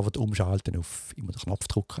dort sofort umschalten auf immer den Knopf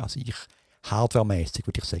drücken. Also ich, hardwaremäßig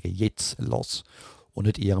würde ich sagen, jetzt los. Und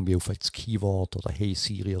nicht irgendwie auf das Keyword oder Hey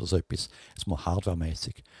Siri oder so etwas. Es muss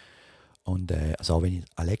hardwaremäßig. Und also auch wenn ich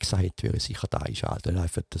Alexa hätte, würde ich sicher da einschalten.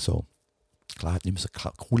 Einfach so, klar, hat nicht mehr so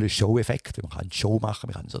einen coolen Show-Effekt. Man kann eine Show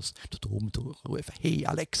machen, man kann so da oben rufen, hey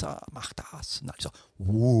Alexa, mach das. Und dann so,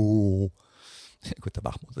 wow. Gut, dann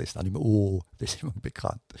machen wir das dann nicht mehr, oh, das ist immer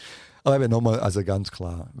bekannt. Aber eben nochmal, also ganz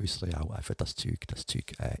klar, wisst ihr ja auch, einfach das Zeug in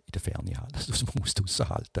der Ferne halten, das muss man draussen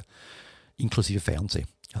halten. Inklusive Fernsehen.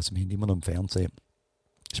 Also wir haben immer noch im Fernsehen,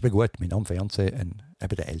 das ist aber gut, wir haben auch im Fernsehen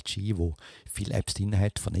eben den LG, wo viele Apps drin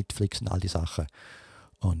hat, von Netflix und all die Sachen.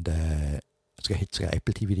 Und also hat sogar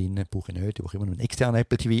Apple TV drin, brauche ich nicht, ich brauche immer noch einen externen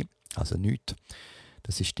Apple TV, also nichts,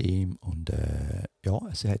 das System. Und ja,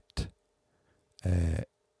 es hat,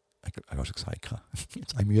 ich habe schon gesagt,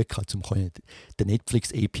 jetzt habe ich Mühe gehabt, um den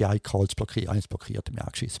Netflix API-Call zu blockieren. Eines blockiert, hat mich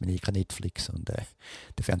angeschissen, wir haben kein Netflix. Und der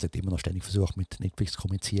Fernseher hat immer noch ständig versucht, mit Netflix zu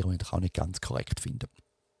kommunizieren, und ich auch nicht ganz korrekt finde.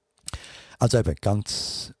 Also eben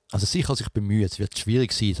also sicher sich bemühen, es wird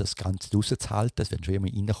schwierig sein, das Ganze rauszuhalten. Es wird schon immer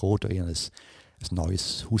reinkommen durch ein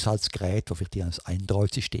neues Haushaltsgerät, das vielleicht ein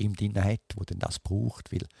Android-System drin hat, das dann das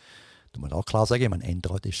braucht. Weil, da muss man auch klar sagen,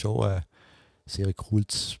 Android ist schon ein sehr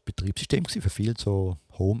cooles Betriebssystem für viele, so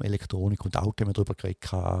Home-Elektronik und Auto, wenn man darüber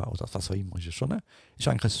geredet haben, oder was auch immer. Ist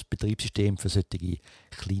eigentlich ein Betriebssystem für solche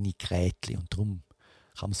kleine Geräte. Und darum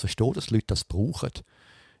kann man es verstehen, dass Leute das brauchen.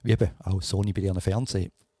 Wie eben auch Sony bei ihren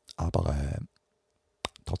Fernsehen. Aber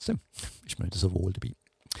trotzdem ist man nicht so wohl dabei.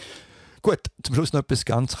 Gut, zum Schluss noch etwas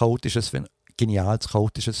ganz Chaotisches, geniales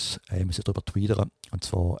Chaotisches. Wir müssen darüber twittern. Und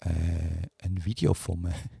zwar ein Video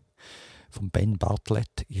vom Ben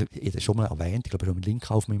Bartlett. Ich habe das schon mal erwähnt. Ich glaube, ich habe einen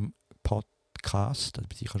Link auf meinem Podcast. Da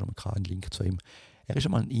habe ich sicher schon mal einen Link zu ihm. Er war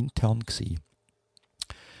schon mal ein Intern gewesen.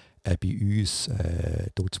 Bei uns,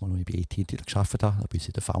 dort mal, als ich bei AT&T gearbeitet habe, bei uns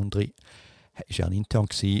in der Foundry. Ist er ein Intern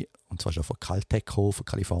gewesen, und zwar schon von Caltech gekommen, von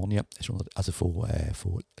Kalifornien, also von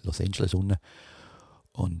Los Angeles unten.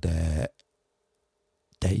 Und der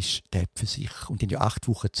hat für sich, und die haben ja 8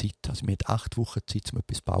 Wochen Zeit, also wir hatten 8 Wochen Zeit, um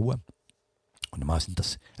etwas zu bauen. Und normal sind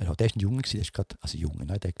das, also der ist ein Junge gewesen, der ist gerade, also Junge,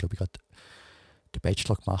 ne, der hat glaube ich gerade den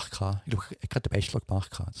Bachelor gemacht. Ich glaube, er hat gerade den Bachelor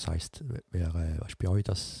gemacht. Das heisst, was bei euch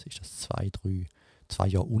das, ist das 2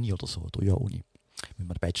 Jahre Uni oder so, 3 Jahre Uni. Wenn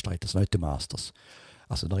man den Bachelor hat, das nicht der Masters.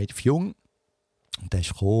 Also relativ jung. Und der ist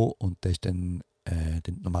gekommen und der ist dann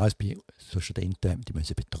normalerweise bei so Studenten, die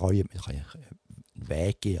müssen betreuen, man kann einen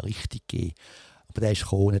Weg gehen, eine Richtung gehen. Aber der ist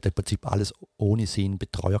gekommen und hat im Prinzip alles ohne seinen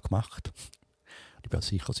Betreuer gemacht. Ich bin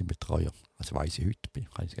sicher, sein Betreuer, also weiss ich heute,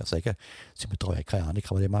 kann ich sogar sagen, sein Betreuer hat keine Ahnung,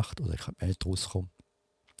 was er macht, oder ich kann nicht rauskommen.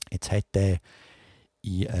 Jetzt hat er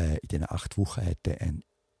in diesen 8 Wochen einen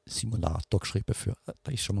Simulator geschrieben für,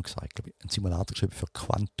 das ist schon mal gesagt, glaube ich, einen Simulator geschrieben für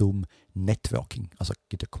Quantum Networking. Also es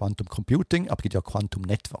gibt ja Quantum Computing, aber es gibt ja Quantum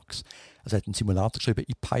Networks. Also er hat einen Simulator geschrieben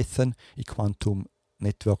in Python, in Quantum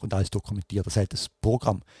Network und alles dokumentiert. Das heißt, das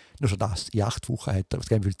Programm, nur schon das, in 8 Wochen hat er, was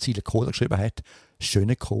wie viele Ziele Code geschrieben hat,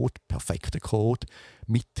 schöner Code, perfekter Code,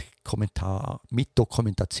 mit Kommentar, mit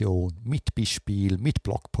Dokumentation, mit Beispiel, mit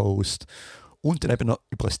Blogpost und dann eben noch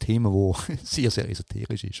über ein Thema, das sehr, sehr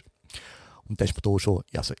esoterisch ist. Und da ist man da schon,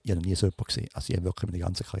 also ich habe noch nie so jemanden gesehen, also ich habe wirklich in meiner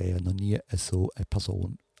ganzen Karriere noch nie so eine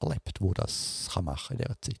Person erlebt, die das machen kann in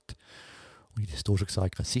dieser Zeit. Und ich habe das da schon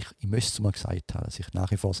gesagt, ich müsste es mal gesagt haben, dass ich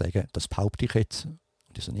nach wie vor sage, das behaupte ich jetzt, und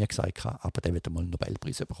ich habe es noch nie gesagt, aber der wird einmal einen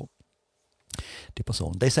Nobelpreis bekommen. Die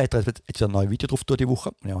Person. Der sagt, er wird jetzt ein neues Video drauf tun diese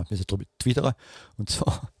Woche, ja, wir müssen darüber twittern, und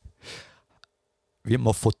zwar, wie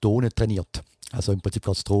man Photonen trainiert. Also im Prinzip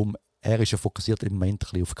geht es darum, er ist ja fokussiert im Moment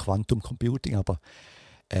ein bisschen auf Quantum Computing, aber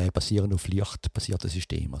basieren auf lichtbasierten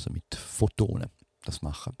Systemen, also mit Photonen das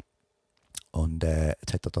machen. Und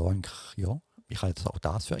jetzt hat er da eigentlich, ja, ich kann jetzt auch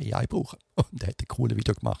das für AI brauchen. Und er hat ein cooles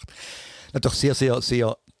Video gemacht. Natürlich sehr, sehr,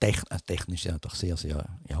 sehr technisch, ja, doch sehr, sehr,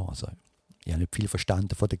 ja, also ich habe nicht viel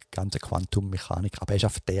verstanden von der ganzen Quantummechanik, aber er ist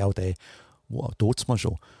einfach der, der tut es mal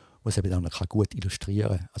schon, wo es eben dann gut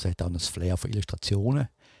illustrieren kann. Also er hat auch ein Flair für Illustrationen.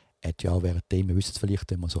 Er hat ja auch währenddem, wir wissen es vielleicht,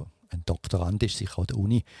 wenn man so ein Doktorand ist, sicher an der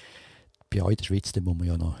Uni, bei euch in der Schweiz, da muss man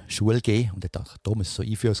ja noch Schule gehen und hat da muss so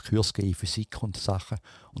Einführungskurs geben in Physik und Sachen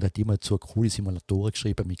und hat immer so coole Simulatoren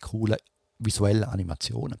geschrieben mit coolen visuellen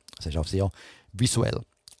Animationen. Also er ist auch sehr visuell.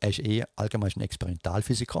 Er ist allgemein ein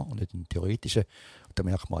Experimentalphysiker und nicht ein theoretischer. Und da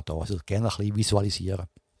merkt man da, also gerne ein bisschen visualisieren.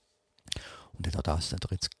 Und er hat das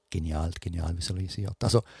jetzt genial visualisiert.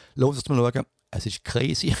 Also lohnt es mal schauen, es ist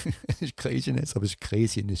crazy, es ist craziness, aber es ist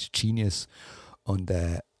crazy und es ist genius. Und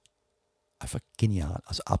einfach genial,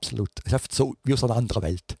 also absolut. Es ist einfach so wie aus einer anderen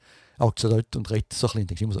Welt. Auch so dort und redet so ein bisschen,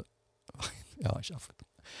 denkst du immer so, Ja, ist einfach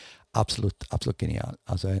absolut, absolut genial.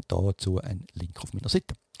 Also dazu ein Link auf meiner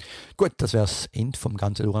Seite. Gut, das wäre das Ende vom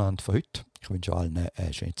ganzen Durcheinander für heute. Ich wünsche allen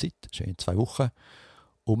eine schöne Zeit, schöne 2 Wochen.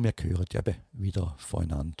 Und wir hören eben wieder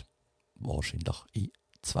voneinander, wahrscheinlich in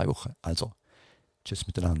 2 Wochen. Also, tschüss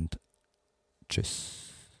miteinander. Tschüss.